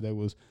fires, because there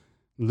was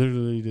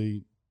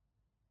literally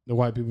the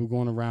white people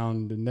going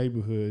around the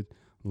neighborhood,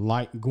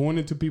 going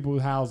into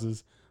people's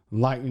houses,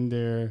 lighting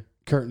their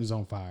curtains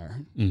on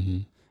fire. Mm-hmm.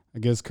 I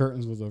guess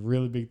curtains was a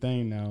really big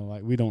thing now.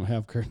 Like, we don't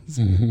have curtains.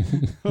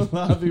 A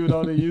lot of people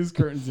don't use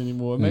curtains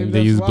anymore. Maybe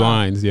they use why.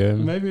 blinds. Yeah,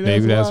 maybe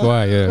that's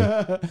why.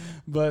 Yeah,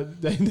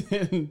 but they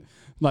didn't.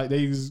 Like,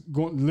 they was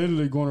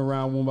literally going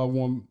around one by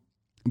one,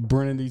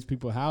 burning these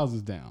people's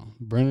houses down,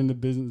 burning the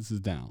businesses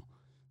down.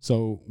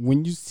 So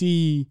when you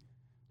see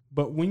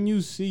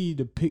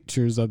the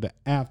pictures of the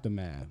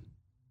aftermath,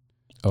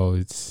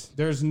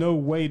 there's no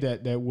way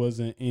that there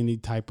wasn't any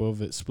type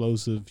of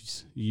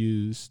explosives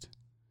used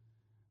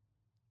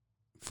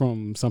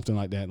from something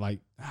like that. Like,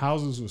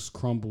 houses was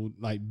crumbled,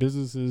 like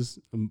businesses,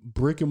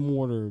 brick and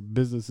mortar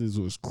businesses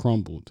was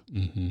crumbled.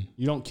 Mm-hmm.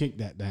 You don't kick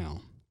that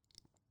down.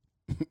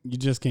 You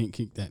just can't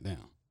kick that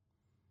down.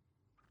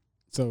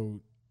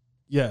 So,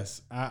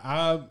 yes,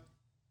 I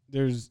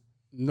there's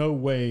no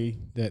way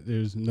that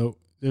there's no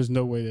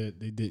way that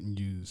they didn't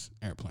use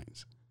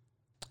airplanes.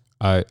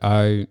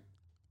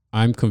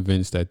 I'm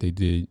convinced that they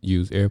did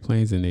use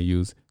airplanes, and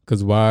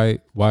because why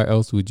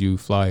else would you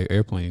fly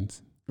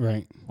airplanes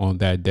right on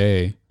that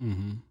day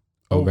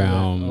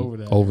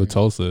over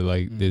Tulsa?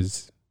 Like, you're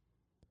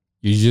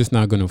just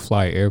not gonna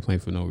fly an airplane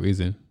for no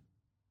reason.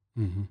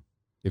 Mm-hmm.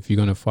 If you're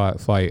gonna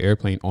fly an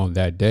airplane on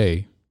that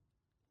day,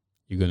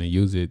 you're gonna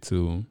use it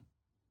to,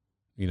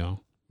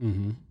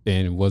 and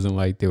it wasn't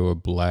like there were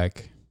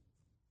black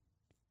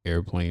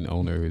airplane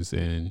owners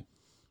and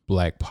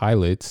black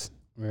pilots.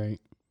 Right.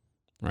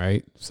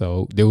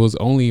 So there was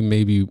only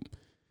maybe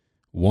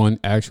one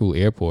actual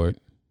airport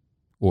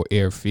or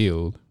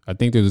airfield. I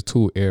think there was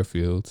 2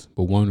 airfields,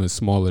 but one was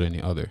smaller than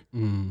the other.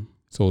 Mm.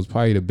 So it was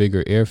probably the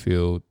bigger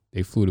airfield.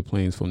 They flew the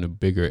planes from the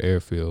bigger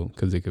airfield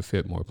because they could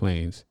fit more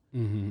planes.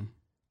 Mm-hmm.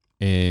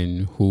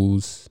 And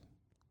who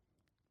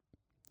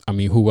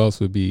else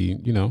would be,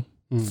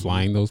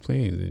 flying those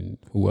planes, and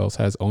who else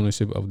has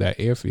ownership of that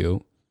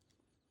airfield?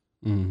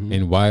 Mm-hmm.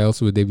 And why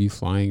else would they be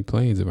flying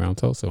planes around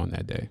Tulsa on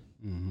that day?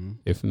 Mm-hmm.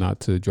 If not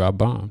to drop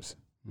bombs.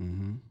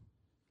 Mm-hmm.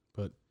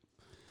 But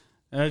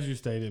as you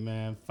stated,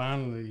 man,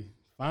 finally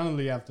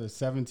after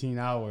 17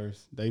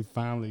 hours, they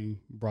finally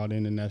brought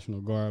in the National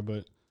Guard,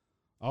 but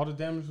all the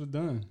damage was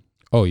done.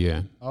 Oh,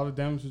 yeah. All the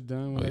damage was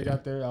done. When they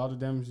got there, all the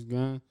damage was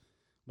done.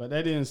 But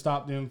that didn't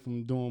stop them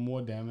from doing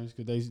more damage,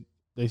 because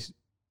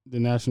the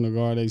National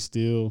Guard, they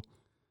still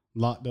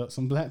locked up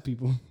some black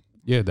people.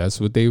 Yeah, that's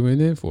what they went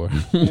in for.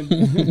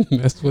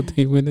 That's what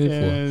they went in for.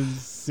 And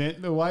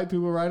sent the white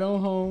people right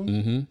on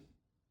home.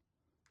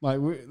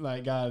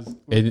 Mm-hmm. Guys.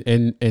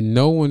 And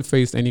no one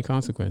faced any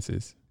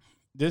consequences.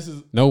 This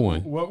is no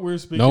one. What we're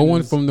speaking. No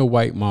one from the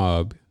white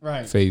mob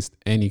right. faced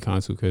any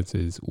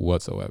consequences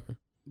whatsoever.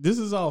 This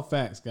is all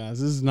facts, guys.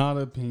 This is not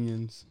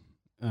opinions.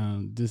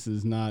 This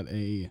is not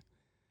a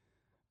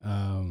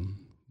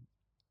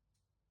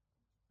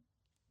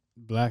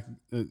black.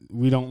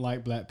 We don't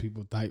like black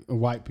people type or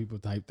white people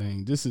type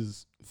thing. This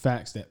is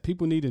facts that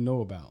people need to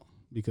know about,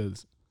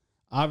 because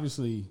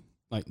obviously,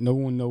 like, no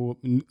one know.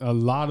 A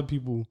lot of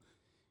people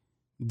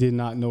did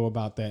not know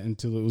about that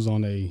until it was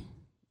on a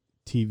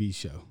TV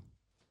show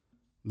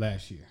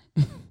last year.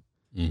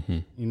 Mm-hmm.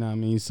 You know what I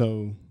mean?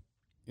 So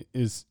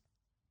it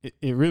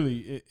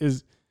really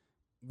is.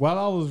 While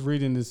I was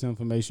reading this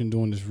information,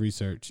 doing this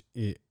research,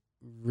 it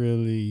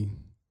really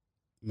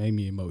made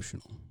me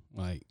emotional.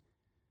 Like,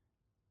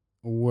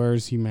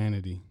 where's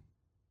humanity?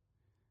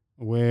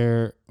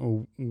 Where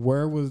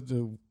was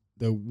the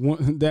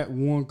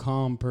one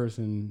calm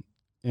person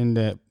in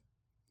that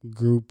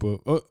group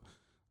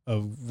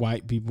of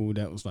white people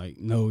that was like,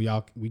 no,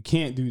 y'all, we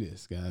can't do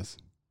this, guys.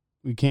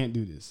 We can't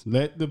do this.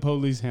 Let the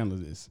police handle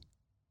this.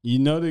 You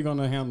know they're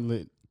gonna handle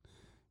it.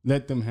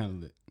 Let them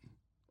handle it.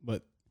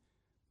 But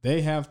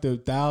they have to.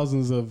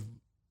 Thousands of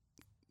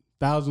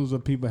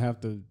people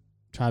have to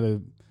try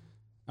to.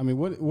 I mean,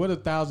 what are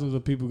thousands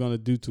of people gonna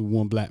do to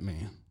one black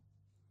man?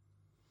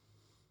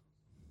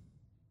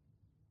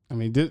 I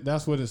mean,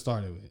 that's what it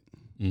started with.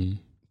 Mm.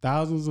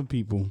 Thousands of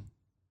people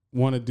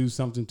want to do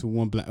something to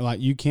one black. Like,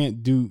 you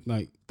can't do,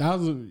 like,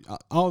 thousands,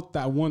 all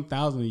that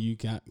 1,000 of you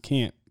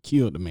can't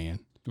kill the man.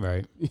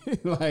 Right.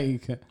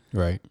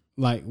 Right.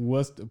 Like,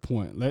 what's the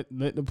point? Let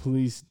the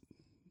police,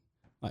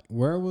 like,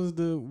 where was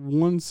the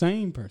one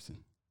sane person?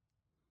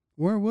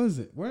 Where was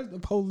it? Where's the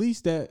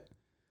police that,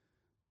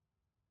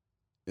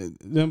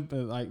 them,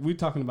 like, we're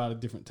talking about a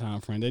different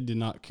time frame. They did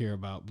not care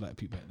about black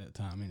people at that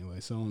time anyway.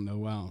 So I don't know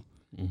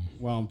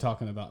why I'm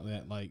talking about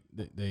that. Like,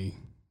 that they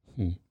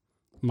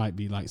might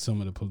be like some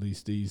of the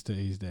police these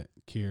days that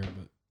care,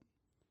 but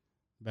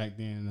back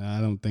then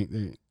I don't think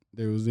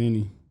there was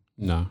any.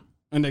 No.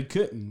 And they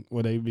couldn't,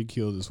 or they'd be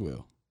killed as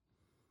well.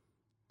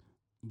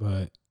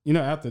 But, you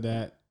know, after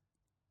that,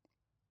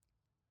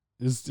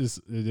 it's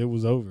just, it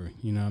was over.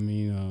 You know what I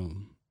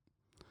mean?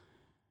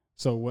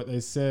 So what they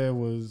said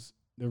was,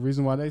 the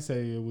reason why they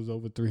say it was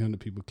over 300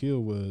 people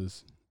killed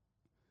was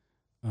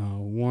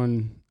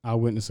one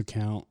eyewitness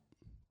account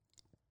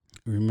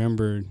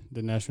remembered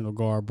the National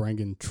Guard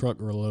bringing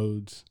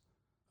truckloads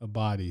of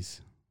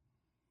bodies,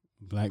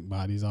 black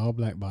bodies, all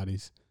black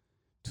bodies,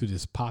 to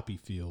this poppy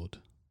field.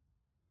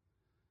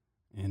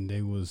 And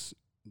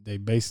they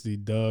basically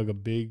dug a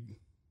big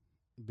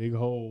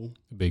hole,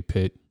 A big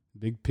pit,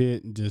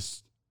 and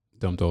just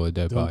dumped all the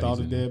dead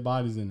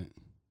bodies in it.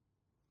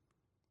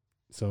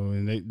 So,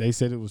 and they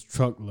said it was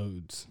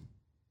truckloads.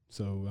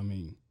 So, I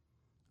mean,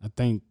 I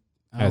think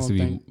has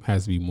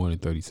to be more than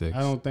 36.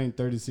 I don't think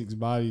 36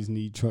 bodies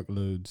need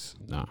truckloads.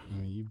 Nah. I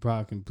mean, you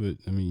probably can put,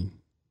 I mean,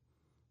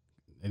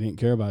 they didn't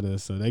care about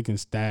us, so they can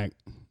stack,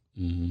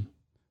 you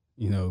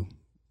know,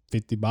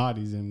 50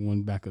 bodies in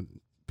one back of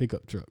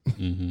pickup truck.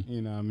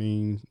 You know what I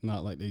mean?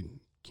 Not like they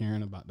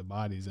caring about the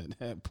bodies at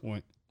that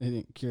point. They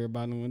didn't care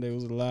about them when they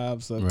was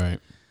alive. So, right.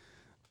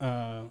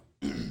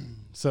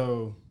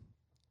 So,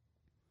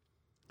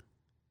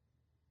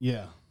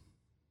 yeah.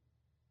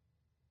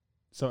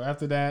 So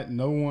after that,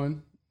 not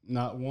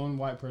one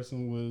white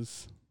person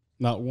was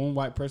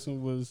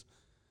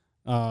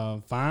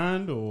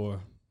fined or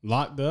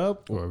locked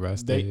up or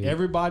arrested.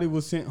 Everybody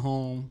was sent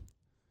home.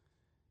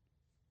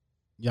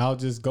 Y'all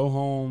just go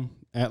home,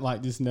 act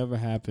like this never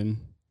happened.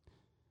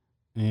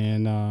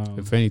 And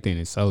if anything,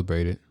 they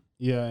celebrated.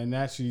 Yeah, and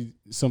actually,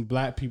 a few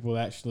black people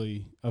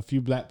actually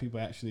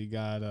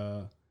got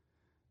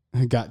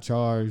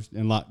charged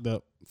and locked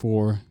up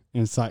for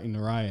inciting the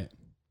riot.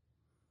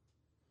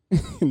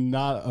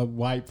 Not a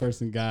white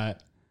person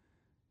got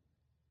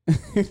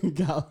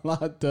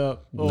locked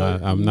up.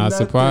 I'm not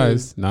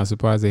surprised. Not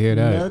surprised to hear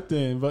that.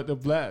 Nothing, but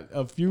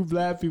a few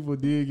black people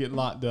did get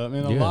locked up,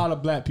 and a lot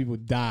of black people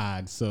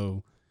died.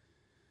 So,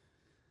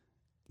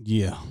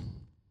 yeah.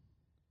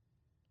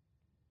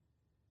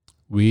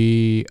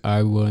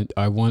 I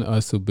want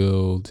us to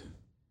build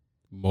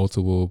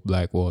multiple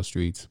Black Wall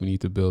Streets. We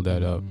need to build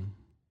that up.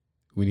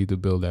 We need to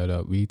build that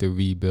up. We need to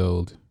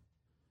rebuild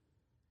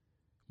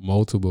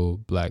multiple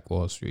Black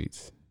Wall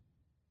Streets.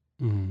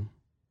 And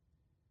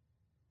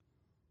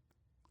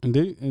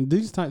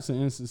these types of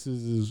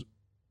instances is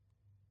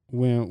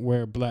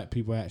where black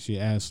people actually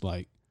ask,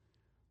 like,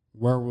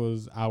 where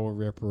was our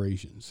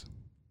reparations?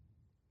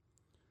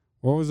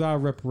 Where was our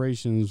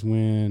reparations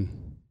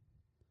when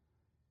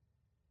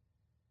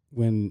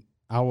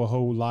our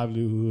whole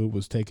livelihood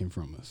was taken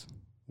from us?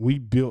 We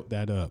built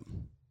that up.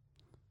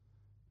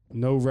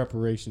 No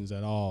reparations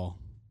at all.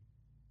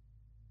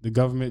 The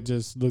government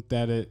just looked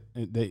at it,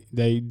 and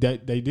they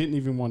didn't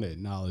even want to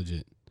acknowledge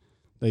it.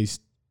 They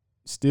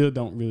still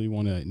don't really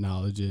want to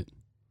acknowledge it.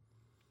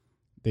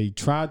 They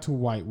tried to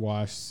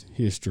whitewash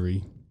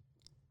history.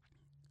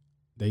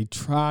 They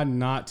tried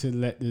not to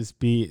let this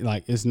be,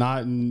 like, it's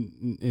not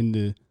in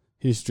the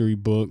history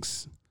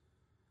books.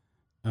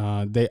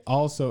 They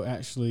also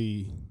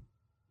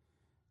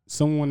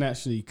someone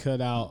actually cut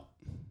out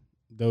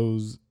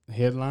those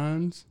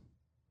headlines.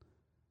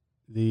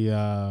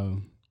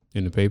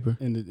 In the paper?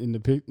 In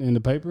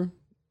the paper.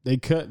 They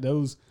cut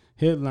those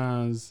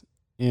headlines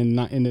in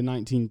the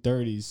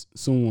 1930s.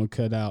 Someone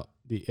cut out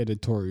the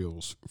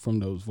editorials from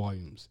those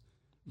volumes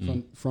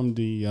from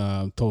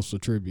the Tulsa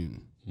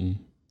Tribune.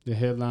 The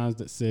headlines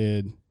that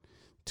said,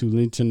 "To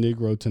lynch a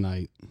Negro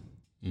tonight,"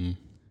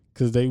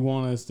 because they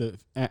want us to.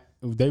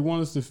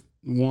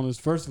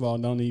 First of all,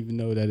 don't even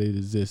know that it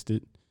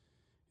existed.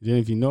 Then,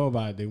 if you know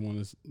about it, they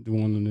want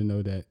them to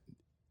know that,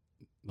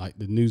 like,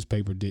 the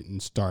newspaper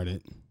didn't start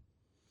it.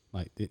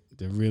 Like, to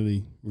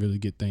really, really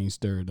get things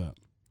stirred up.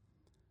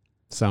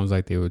 Sounds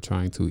like they were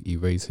trying to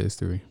erase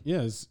history.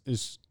 Yeah,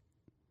 it's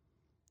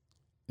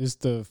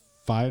the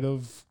fight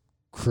of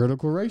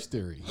critical race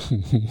theory.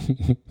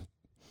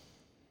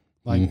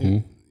 Like,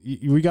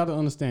 we got to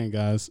understand,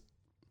 guys.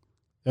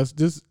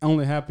 This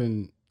only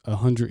happened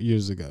 100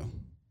 years ago.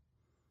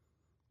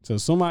 So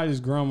somebody's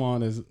grandma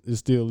is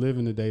still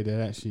living today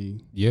that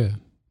actually,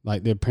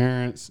 like, their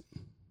parents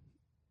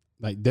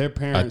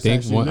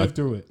actually lived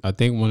through it. I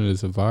think one of the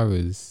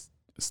survivors is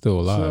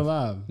still alive. Still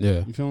alive.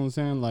 Yeah. You feel what I'm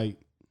saying?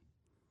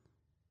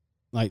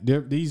 Like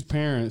these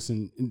parents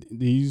and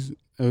these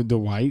the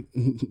white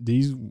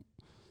these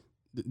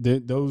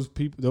those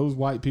people, those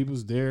white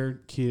people's,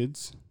 their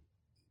kids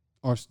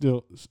are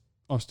still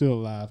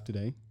alive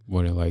today.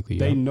 More than likely,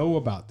 they know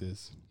about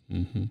this.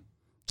 Mm-hmm.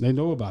 They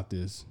know about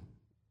this.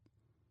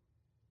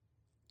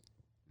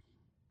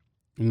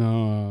 You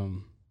know,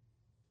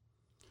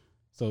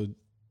 so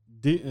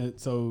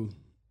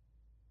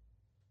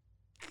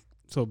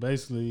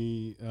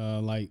basically,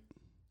 like,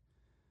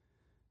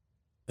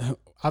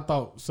 I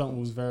thought something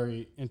was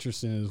very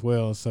interesting as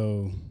well.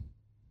 So,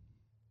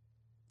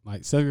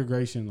 like,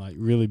 segregation, like,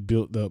 really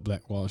built up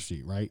Black Wall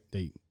Street, right?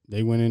 They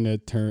went in there,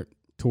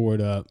 tore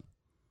it up,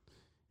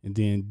 and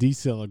then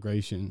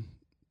desegregation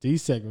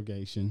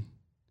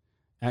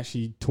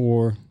actually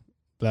tore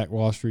Black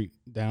Wall Street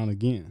down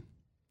again.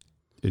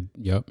 It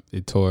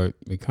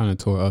kind of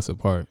tore us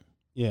apart.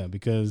 Yeah,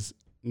 because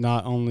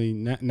not only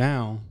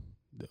now,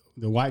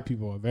 the white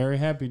people are very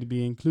happy to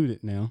be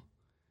included now,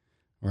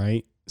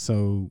 right?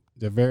 So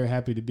they're very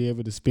happy to be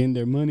able to spend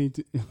their money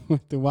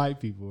with the white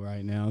people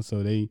right now.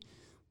 So they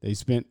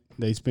spent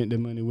their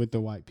money with the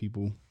white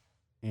people,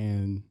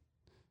 and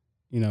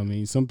you know what I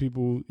mean, some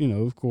people, you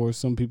know, of course,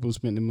 some people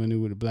spent the money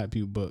with the black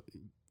people, but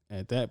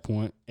at that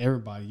point,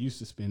 everybody used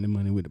to spend the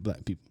money with the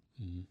black people.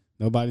 Mm-hmm.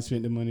 Nobody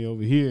spent the money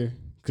over here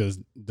because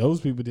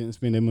those people didn't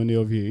spend their money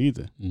over here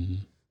either. Mm-hmm.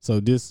 So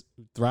this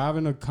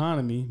thriving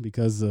economy,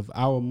 because of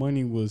our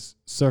money was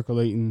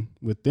circulating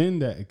within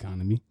that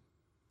economy.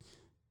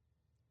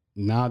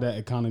 Now that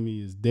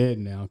economy is dead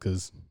now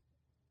because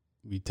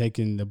we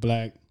taking the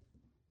black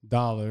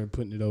dollar and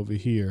putting it over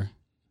here.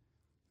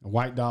 The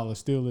white dollar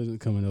still isn't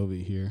coming over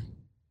here.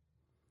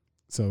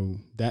 So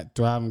that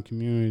thriving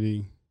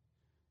community,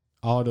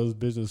 all those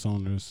business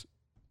owners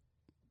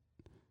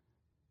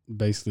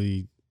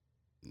basically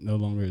no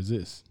longer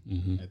exist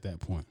at that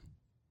point.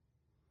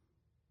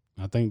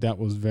 I think that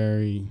was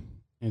very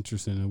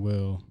interesting as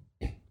well.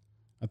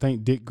 I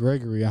think I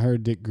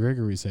heard Dick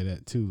Gregory say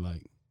that too.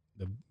 Like,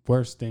 the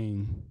worst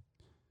thing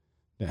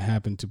that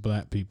happened to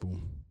black people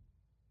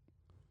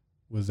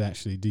was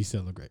actually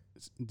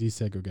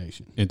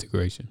desegregation.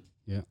 Integration.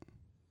 Yeah.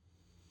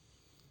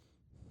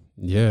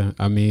 Yeah,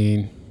 I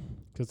mean,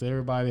 because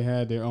everybody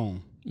had their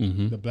own.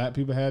 Mm-hmm. The black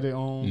people had their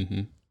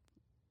own.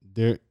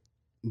 Mm-hmm.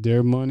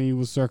 Their money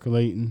was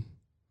circulating,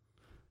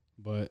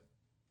 but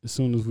as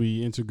soon as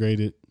we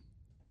integrated,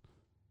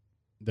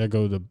 there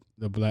go the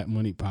black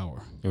money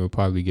power. And we'll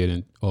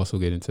probably also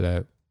get into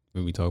that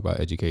when we talk about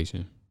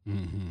education.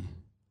 Mm-hmm.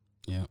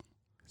 Yeah.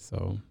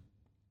 So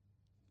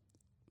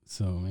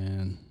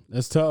man,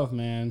 that's tough,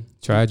 man.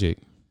 Tragic.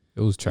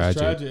 It was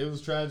tragic. It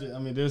was tragic. I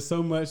mean, there's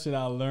so much that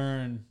I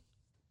learned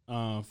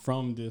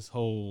from this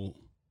whole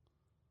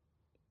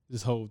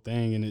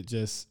thing, and it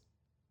just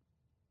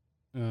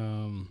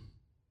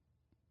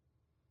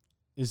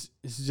it's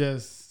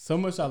just so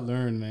much I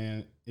learned,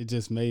 man. It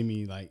just made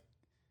me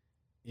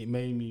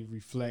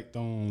reflect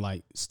on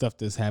like stuff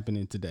that's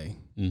happening today.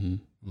 Mm-hmm.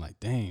 I'm like,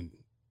 dang,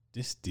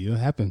 this still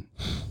happened.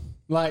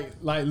 like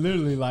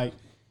literally, like,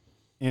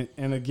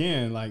 and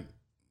again, like,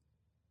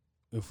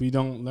 if we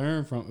don't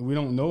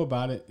know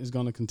about it, it's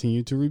gonna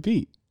continue to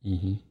repeat.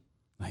 Mm-hmm.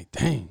 Like,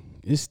 dang,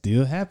 it's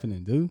still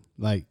happening, dude.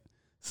 Like,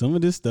 some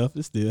of this stuff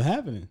is still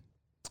happening.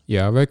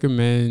 Yeah, I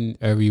recommend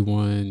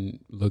everyone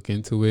look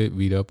into it,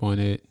 read up on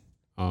it.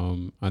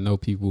 I know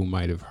people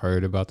might have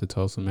heard about the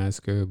Tulsa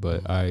massacre,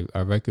 but I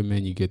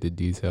recommend you get the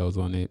details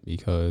on it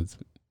because,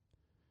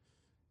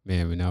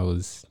 man, when I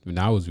was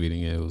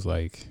reading it, it was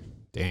like,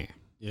 damn.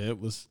 Yeah, it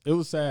was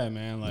sad,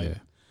 man. Like,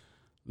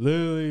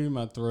 literally,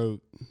 my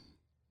throat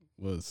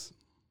was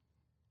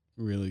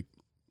really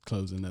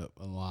closing up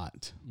a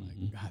lot.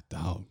 Like, God,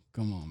 dog,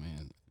 come on,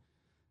 man.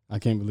 I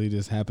can't believe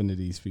this happened to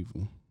these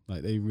people.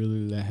 Like, they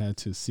really had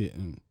to sit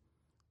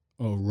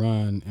or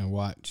run and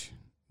watch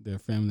their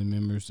family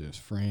members, their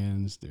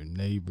friends, their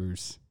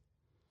neighbors.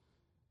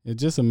 And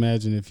just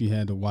imagine if you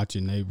had to watch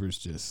your neighbors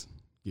just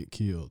get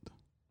killed.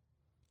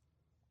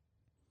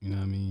 You know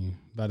what I mean?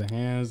 By the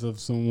hands of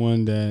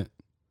someone that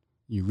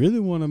you really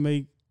want to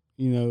make,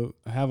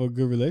 have a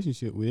good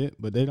relationship with,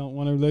 but they don't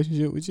want a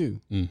relationship with you.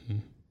 Mm-hmm.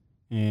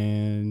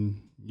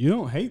 And you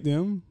don't hate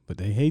them, but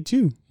they hate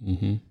you.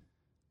 Mm-hmm.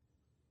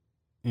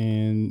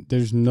 And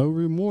there's no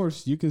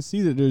remorse. You can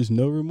see that there's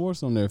no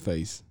remorse on their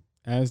face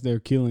as they're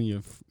killing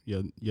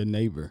your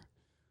neighbor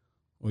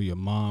or your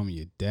mom,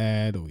 your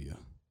dad, or your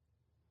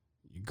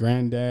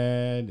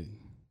granddad,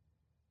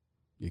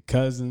 your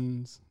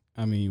cousins.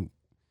 I mean,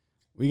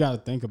 we got to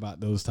think about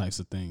those types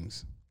of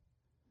things.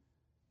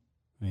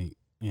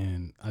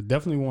 And I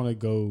definitely want to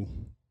go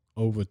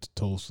over to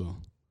Tulsa.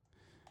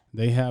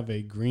 They have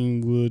a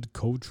Greenwood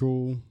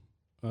Cultural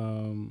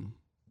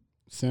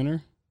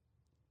Center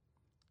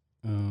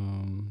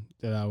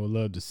that I would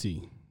love to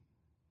see.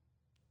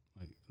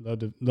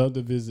 Love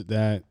to visit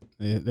that.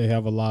 They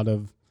have a lot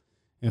of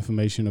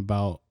information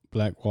about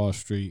Black Wall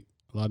Street,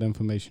 a lot of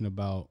information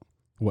about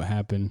what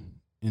happened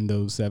in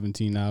those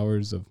 17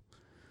 hours of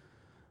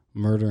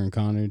murder and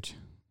carnage.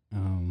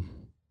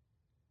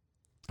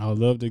 I would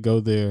love to go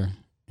there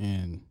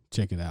and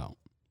check it out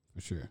for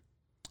sure.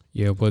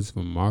 Yeah, what's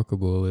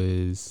remarkable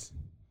is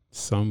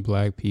some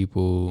black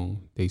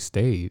people, they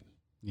stayed.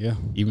 Yeah.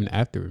 Even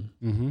after.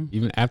 Mm-hmm.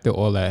 Even after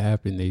all that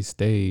happened, they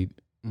stayed.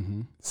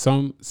 Mm-hmm.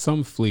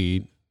 Some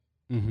fled,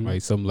 Mm-hmm.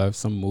 right? Some left,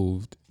 some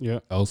moved Yeah.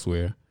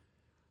 elsewhere.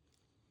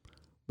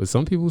 But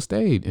some people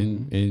stayed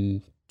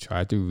and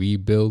tried to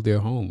rebuild their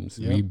homes,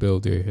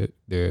 rebuild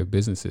their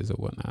businesses or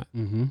whatnot.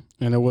 Mm-hmm.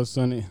 And it was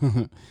funny.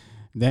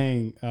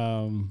 Dang.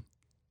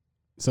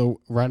 So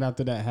right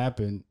after that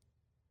happened,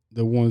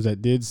 the ones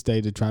that did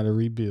stay to try to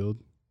rebuild,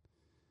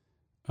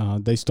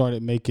 they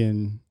started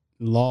making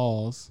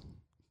laws,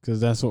 because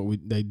that's what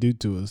they do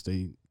to us.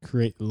 They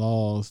create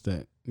laws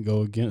that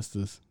go against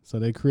us. So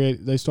they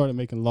started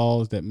making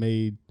laws that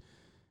made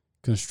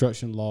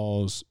construction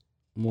laws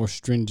more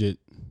stringent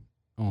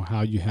on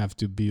how you have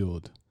to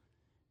build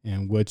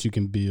and what you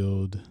can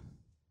build.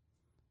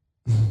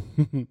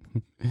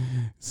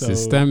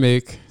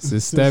 Systemic.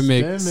 There's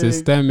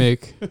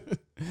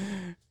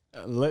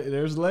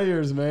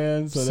layers,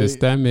 man. So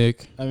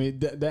systemic.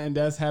 And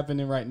that's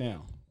happening right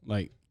now.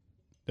 Like,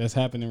 that's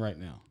happening right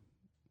now.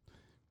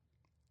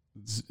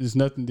 It's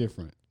nothing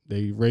different.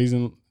 They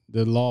raising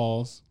the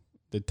laws,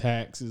 the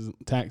tax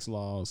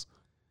laws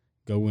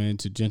go in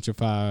to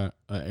gentrify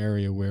an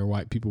area where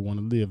white people want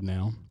to live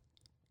now.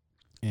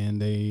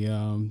 And they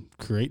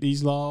create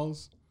these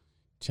laws,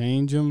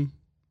 change them,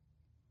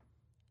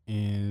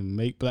 and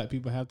make black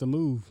people have to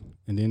move.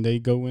 And then they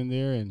go in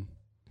there, and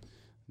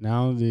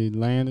now the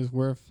land is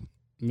worth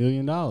 $1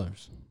 million.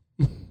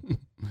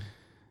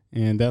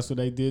 And that's what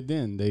they did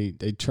then.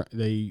 They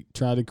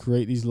try to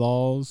create these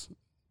laws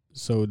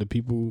so the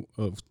people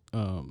of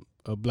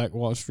Black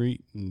Wall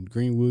Street and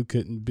Greenwood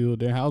couldn't build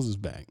their houses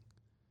back.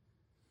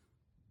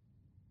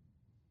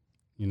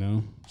 You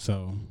know,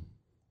 so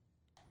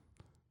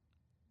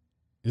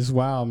it's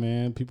wild,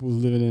 man. People was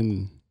living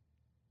in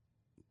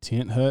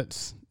tent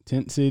huts,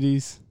 tent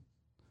cities.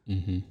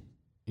 Mm-hmm.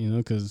 You know,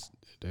 because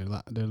their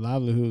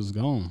livelihood is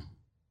gone.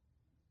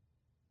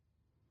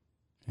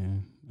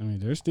 And I mean,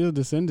 there's still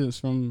descendants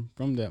from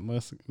that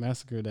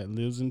massacre that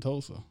lives in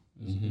Tulsa.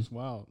 It's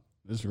wild.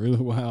 It's really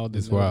wild.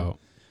 It's wild.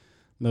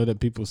 Know that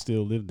people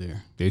still live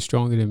there. They're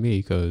stronger than me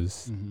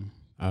because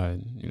I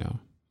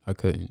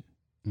couldn't.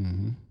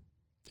 Mm-hmm.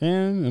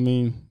 And I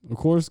mean, of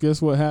course,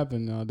 guess what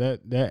happened? Now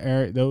that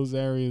area, those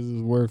areas is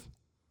worth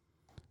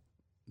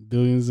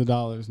billions of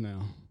dollars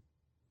now.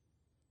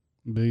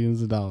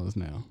 Billions of dollars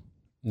now.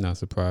 Not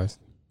surprised.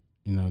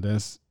 You know,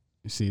 that's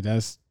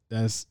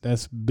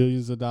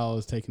billions of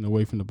dollars taken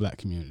away from the black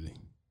community.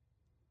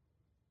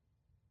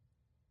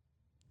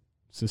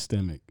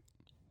 Systemic.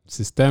 It's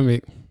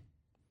 $1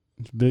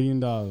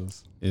 billion.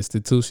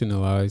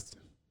 Institutionalized.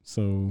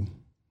 So,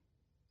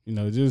 you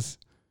know,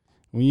 just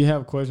when you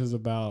have questions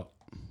about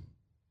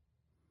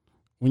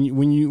when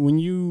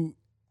you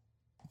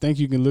think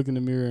you can look in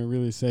the mirror and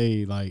really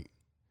say, like,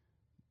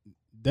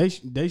 they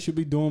should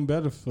be doing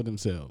better for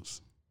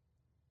themselves.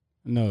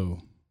 No,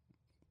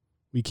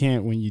 we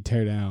can't. When you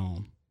tear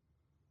down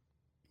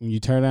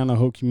a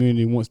whole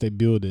community, once they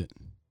build it,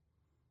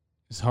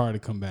 it's hard to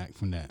come back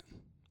from that.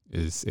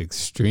 It's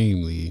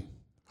extremely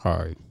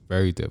hard,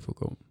 very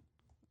difficult.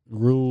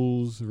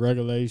 Rules,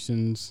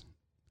 regulations,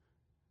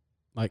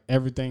 like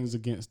everything's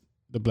against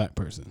the black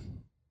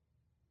person.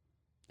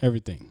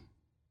 Everything.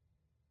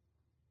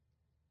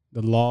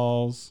 The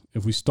laws.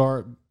 If we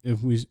start to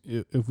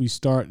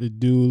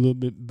do a little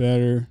bit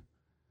better,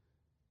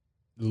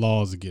 the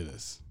laws will get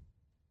us.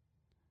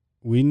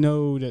 We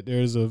know that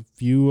there's a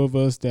few of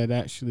us that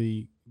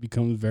actually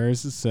becomes very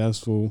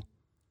successful,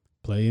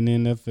 play in the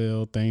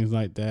NFL, things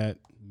like that,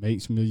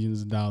 makes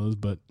millions of dollars,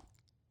 but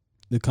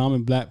the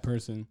common black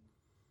person,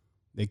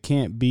 they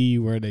can't be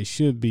where they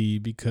should be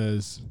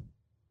because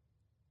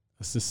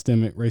of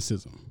systemic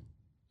racism.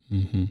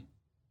 Mm-hmm.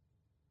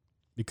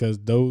 Because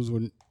those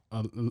were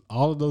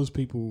all of those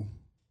people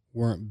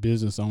weren't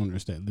business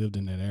owners that lived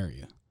in that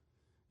area.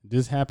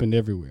 This happened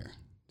everywhere.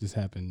 This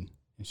happened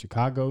in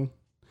Chicago.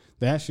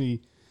 They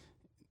actually,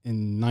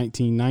 in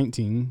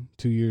 1919,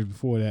 2 years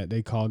before that,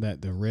 they called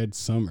that the Red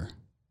Summer.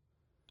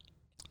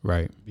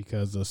 Right.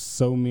 Because of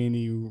so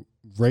many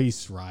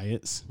race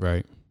riots.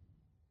 Right.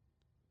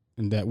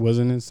 And that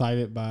wasn't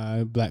incited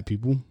by black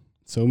people.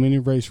 So many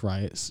race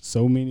riots.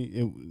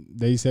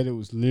 They said it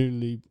was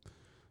literally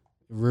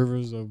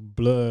rivers of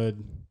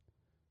blood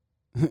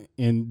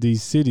in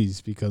these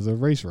cities because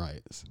of race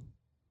riots.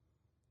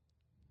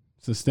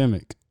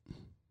 Systemic.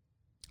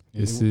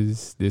 This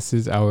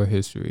is our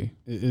history.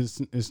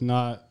 It's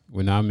not.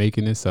 We're not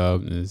making this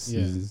up. This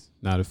is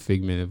not a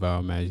figment of our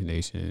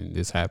imagination.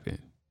 This happened.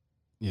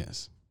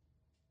 Yes.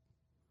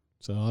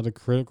 So all the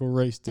critical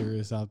race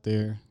theorists out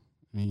there,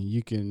 I mean,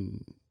 you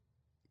can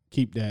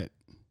keep that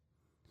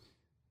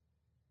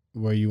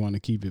where you want to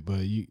keep it,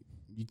 but you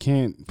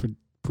can't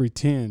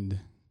pretend.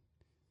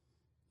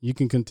 You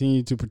can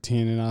continue to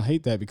pretend, and I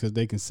hate that because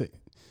they can say.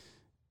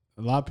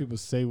 A lot of people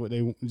say what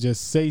they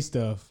just say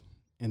stuff,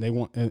 and they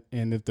want.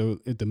 And if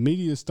the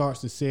media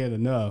starts to say it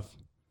enough,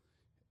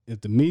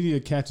 if the media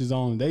catches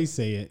on and they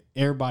say it,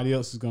 everybody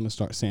else is going to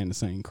start saying the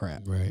same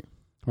crap. Right.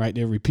 Right.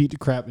 They repeat the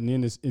crap, and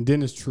then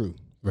it's true.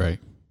 Right.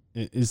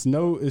 It's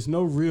no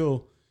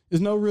real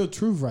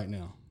truth right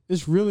now.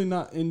 It's really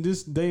not in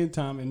this day and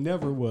time. It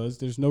never was.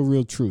 There's no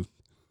real truth.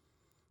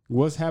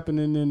 What's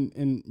happening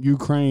in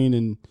Ukraine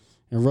and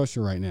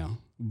Russia right now?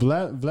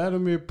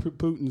 Vladimir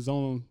Putin is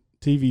on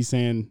TV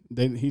saying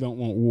he don't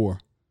want war.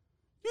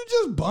 You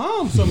just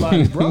bombed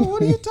somebody, bro.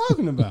 What are you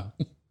talking about?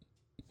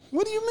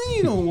 What do you mean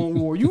you don't want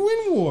war? You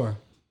in war.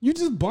 You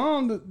just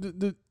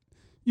bombed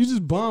you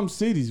just bombed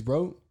cities,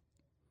 bro.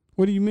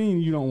 What do you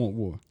mean you don't want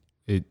war?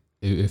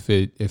 If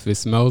it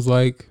smells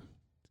like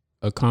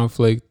a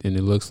conflict and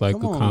it looks like a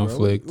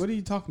conflict, what are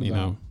you talking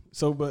about? Know.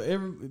 So,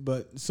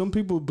 but some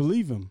people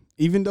believe him,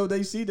 even though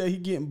they see that he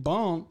getting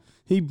bombed.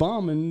 He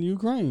bombing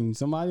Ukraine.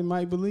 Somebody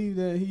might believe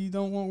that he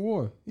don't want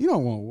war. He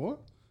don't want war.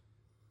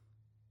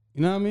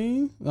 You know what I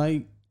mean?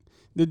 Like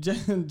the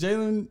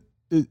Jalen,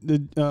 the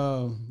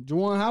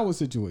Juwan Howard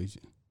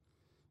situation.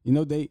 You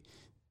know they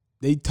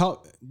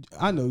talk.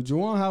 I know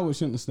Juwan Howard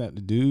shouldn't have slapped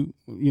the dude.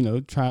 You know,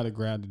 try to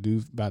grab the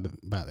dude by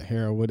the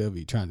hair or whatever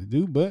he trying to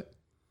do. But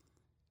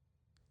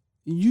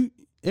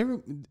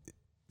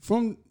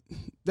from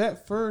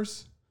that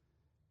first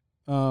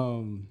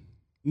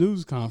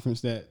news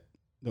conference that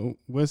the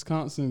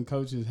Wisconsin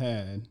coaches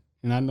had,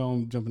 and I know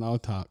I'm jumping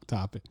off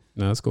topic.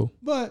 No, that's cool.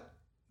 But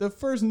the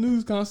first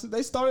news conference,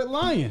 they started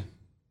lying.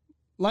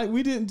 Like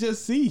we didn't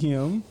just see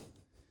him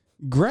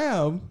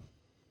grab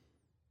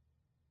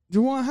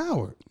Juwan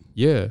Howard.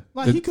 Yeah.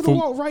 Like he could have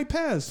walked right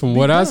past. From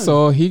what I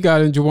saw, he got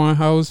in Juwan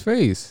Howard's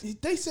face.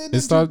 They said it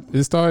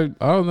started.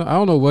 I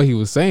don't know what he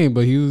was saying,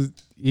 but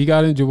he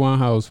got in Juwan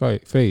Howard's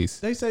face.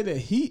 They say that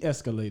he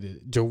escalated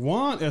it.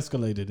 Juwan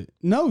escalated it.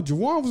 No,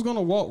 Juwan was going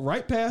to walk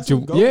right past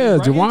him.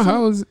 Juwan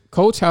Howard,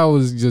 Coach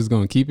Howard was just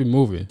going to keep it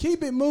moving.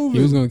 Keep it moving.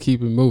 He was going to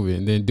keep it moving.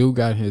 And then dude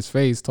got in his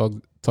face,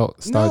 started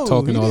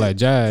talking all that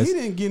jazz. He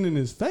didn't get in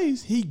his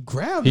face. He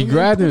grabbed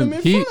him.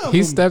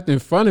 He stepped in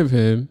front of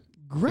him,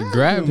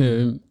 grabbed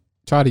him,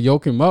 tried to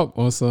yoke him up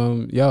on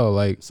some,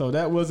 So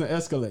that wasn't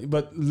escalate.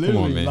 But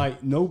literally,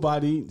 like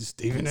nobody,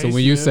 Stephen A. So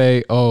when you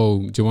say,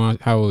 Juwan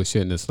Howard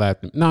shouldn't have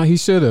slapped him. No, he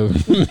should have.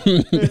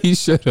 He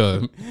should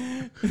have.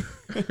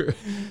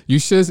 You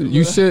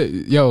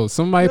should,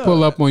 somebody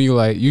pull up on you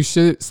like, you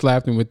should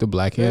slap him with the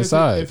black hand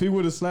side. If he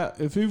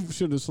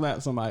should have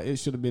slapped somebody, it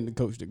should have been the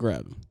coach that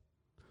grabbed him.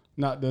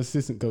 Not the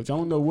assistant coach. I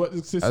don't know what the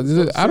assistant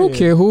coach I don't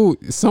care who.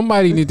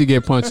 Somebody need to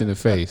get punched in the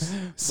face.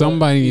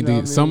 Somebody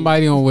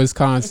on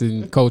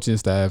Wisconsin coaching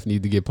staff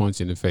need to get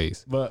punched in the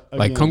face. But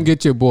again, come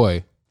get your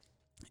boy.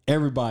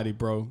 Everybody,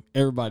 bro.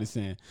 Everybody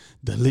saying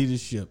the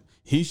leadership.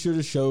 He should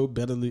have showed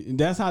better.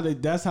 That's how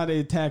they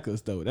attack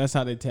us, though. That's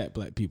how they attack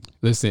black people.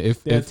 Listen,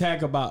 if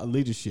attack about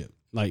leadership,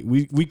 like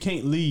we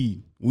can't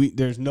lead.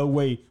 There's no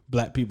way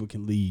black people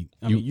can lead.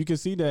 I mean, you can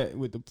see that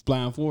with the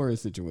Flying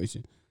Forest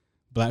situation.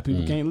 Black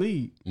people can't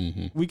lead.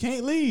 Mm-hmm. We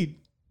can't lead.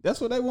 That's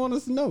what they want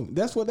us to know.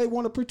 That's what they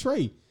want to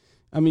portray.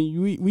 I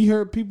mean, we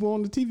heard people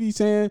on the TV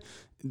saying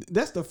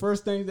that's the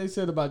first thing they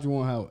said about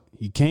Juwan Howard.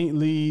 He can't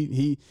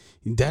lead.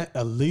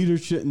 A leader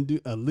shouldn't do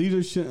a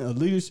leader.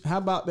 How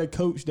about that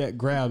coach that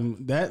grabbed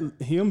him? That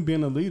him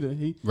being a leader.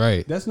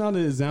 Right. That's not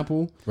an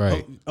example.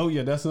 Right. Oh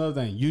yeah, that's another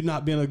thing. You're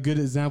not being a good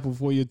example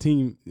for your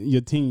team,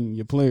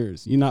 your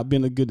players. You're not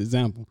being a good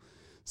example.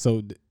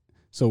 So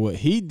what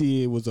he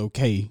did was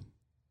okay.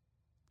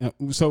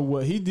 So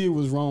what he did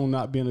was wrong,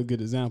 not being a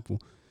good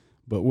example.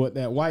 But what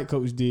that white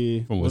coach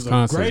did from was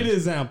Wisconsin. A great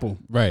example.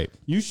 Right.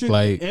 You should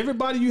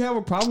everybody you have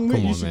a problem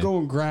with, you should go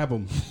and grab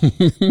them.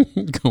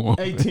 Come on.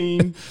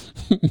 18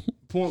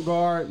 point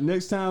guard.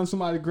 Next time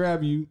somebody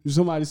grab you,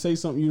 somebody say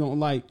something you don't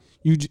like,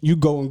 you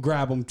go and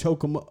grab them,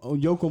 choke them,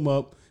 yoke them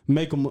up,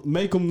 make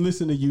them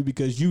listen to you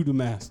because you the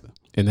master.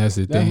 And that's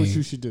the thing. That's what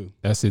you should do.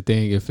 That's the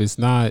thing.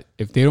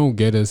 If they don't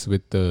get us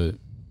with the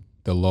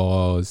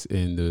laws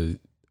and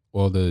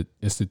all the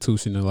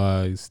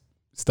institutionalized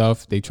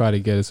stuff, they try to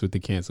get us with the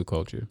cancel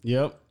culture.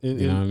 Yep. You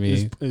know what I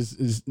mean?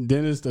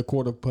 Then it's the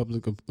court of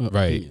public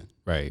opinion.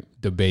 Right.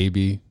 The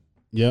Baby.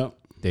 Yep.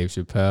 Dave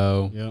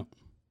Chappelle. Yep.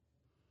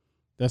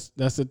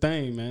 That's the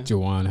thing, man.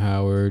 Juwan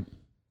Howard.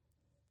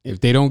 If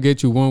they don't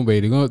get you one way,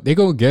 they're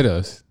gonna get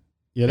us.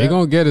 Yeah, they're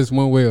gonna get us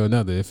one way or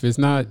another. If it's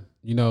not,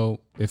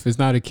 if it's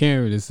not a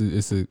Karen,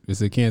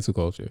 it's a cancel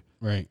culture.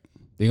 Right.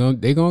 They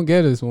gonna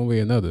get us one way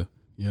or another.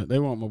 Yeah, they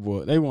want my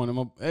boy. They wanted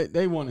him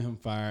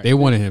fired. They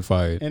wanted him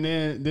fired. And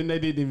then they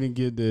didn't even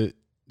give the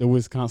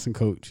Wisconsin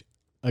coach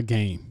a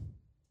game.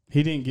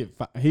 He didn't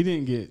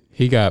get.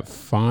 He got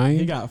fined.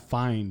 He got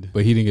fined,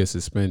 but he didn't get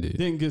suspended. He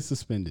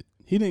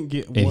didn't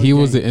get. And he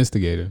was the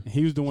instigator.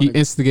 He was the one. He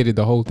instigated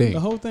the whole thing. The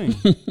whole thing.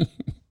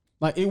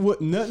 Like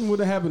nothing would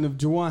have happened if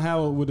Juwan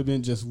Howard would have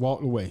been just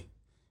walked away,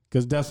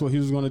 because that's what he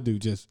was going to do.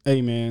 Just,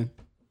 hey man,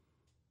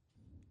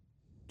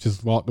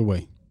 just walked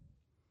away.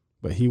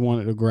 But he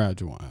wanted to grab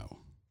Juwan Howard.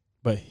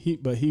 But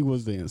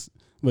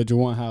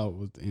Juwan Howard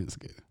was the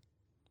instigator.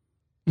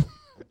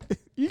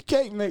 You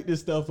can't make this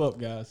stuff up,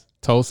 guys.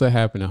 Tulsa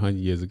happened 100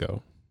 years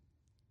ago.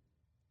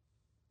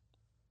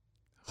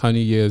 100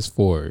 years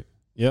forward.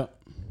 Yep.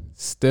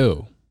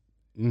 Still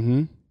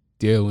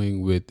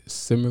dealing with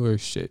similar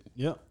shit.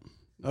 Yep.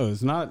 No,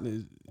 it's not.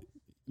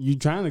 you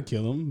trying to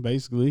kill him.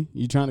 Basically,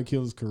 you trying to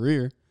kill his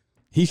career.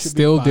 He should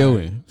still be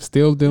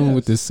fired. dealing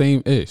with the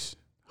same ish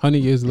 100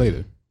 years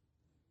later.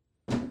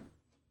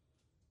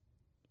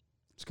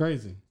 It's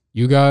crazy.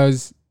 You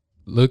guys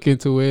look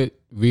into it,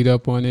 read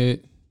up on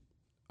it,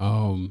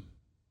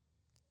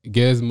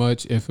 get as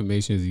much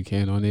information as you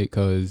can on it,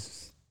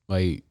 because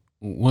like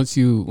once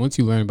you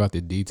learn about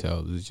the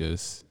details,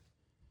 it's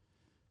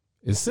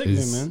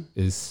sickening, man.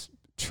 It's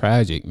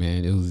tragic,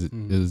 man.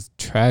 It was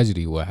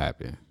tragedy what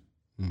happened,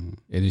 and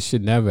it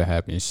should never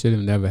happen. It should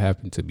have never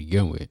happened to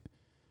begin with.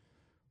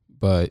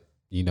 But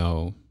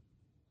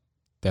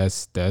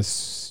that's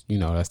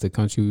the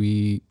country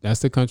we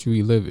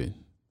live in.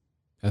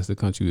 That's the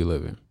country we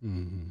live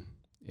in.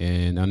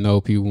 And I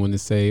know people want to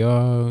say,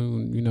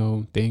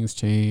 oh, things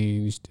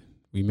changed.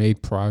 We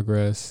made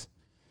progress.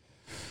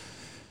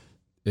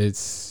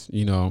 It's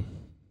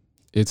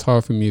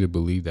hard for me to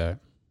believe that.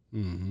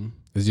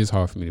 It's just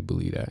hard for me to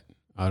believe that.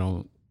 I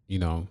don't,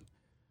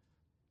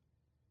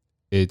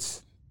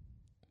 it's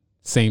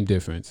same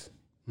difference.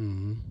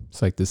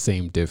 It's like the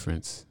same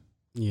difference.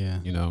 Yeah.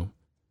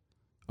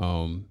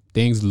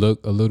 Things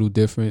look a little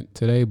different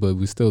today, but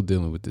we're still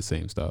dealing with the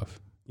same stuff.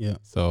 Yeah.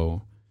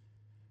 So,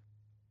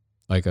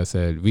 like I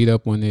said, read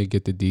up on it,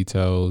 get the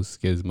details,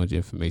 get as much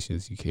information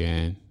as you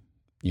can,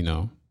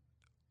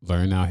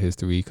 learn our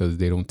history, because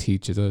they don't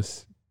teach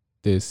us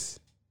this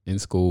in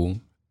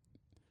school.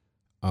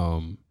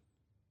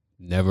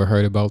 Never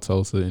heard about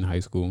Tulsa in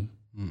high school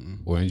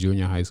or in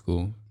junior high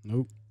school.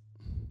 Nope.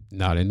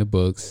 Not in the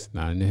books,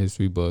 not in the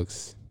history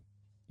books,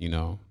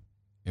 and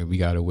we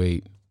got to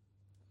wait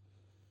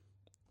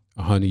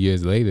 100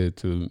 years later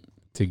to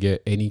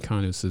get any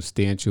kind of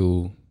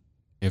substantial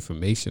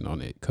information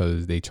on it,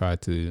 because they tried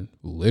to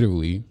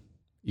literally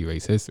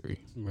erase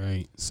history.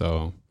 Right.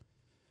 So,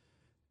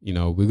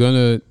 we're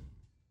gonna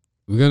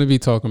be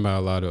talking about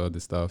a lot of other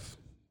stuff,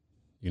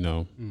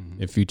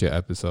 in future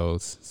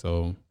episodes.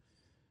 So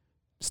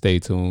stay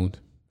tuned.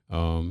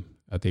 I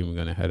think we're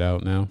gonna head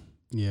out now.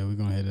 Yeah, we're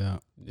gonna head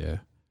out. Yeah.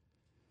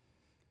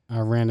 I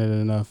ranted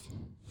enough.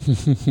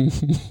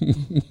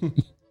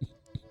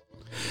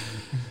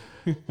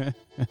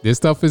 This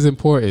stuff is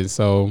important,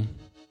 so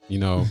we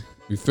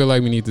feel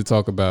like we need to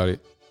talk about it.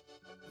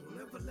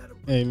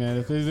 Hey man,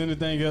 if there's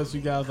anything else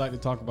you guys like to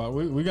talk about,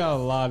 we got a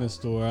lot in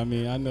store. I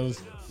mean, I know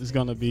it's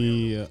gonna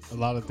be a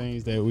lot of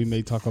things that we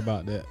may talk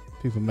about that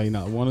people may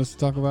not want us to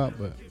talk about,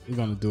 but we're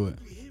gonna do it.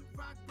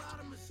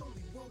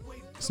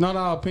 It's not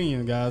our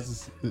opinion,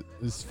 guys.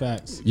 It's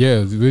facts. Yeah,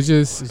 we're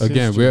just It's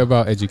again history. we're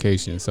about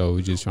education, so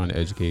we're just trying to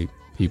educate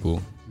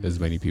people, as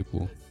much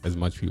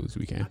people as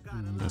we can.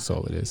 That's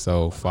all it is.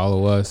 So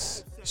follow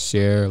us,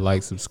 share,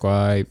 like,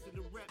 subscribe.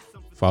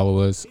 Follow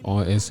us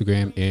on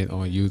Instagram and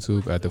on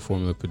YouTube at The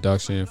Formula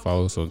Production.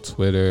 Follow us on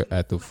Twitter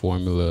at The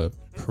Formula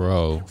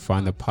Pro.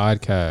 Find the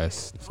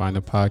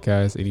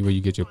podcast anywhere you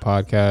get your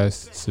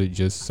podcasts. So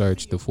just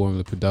search The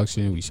Formula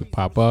Production. We should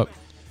pop up.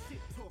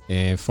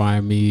 And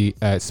find me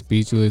at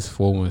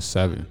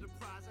Speechless417.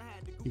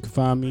 You can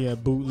find me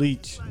at Boot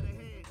Leach.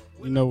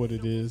 You know what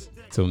it is.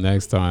 Till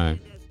next time,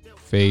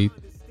 faith,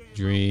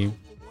 dream,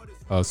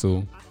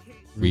 hustle,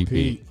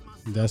 repeat.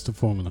 That's the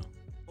formula.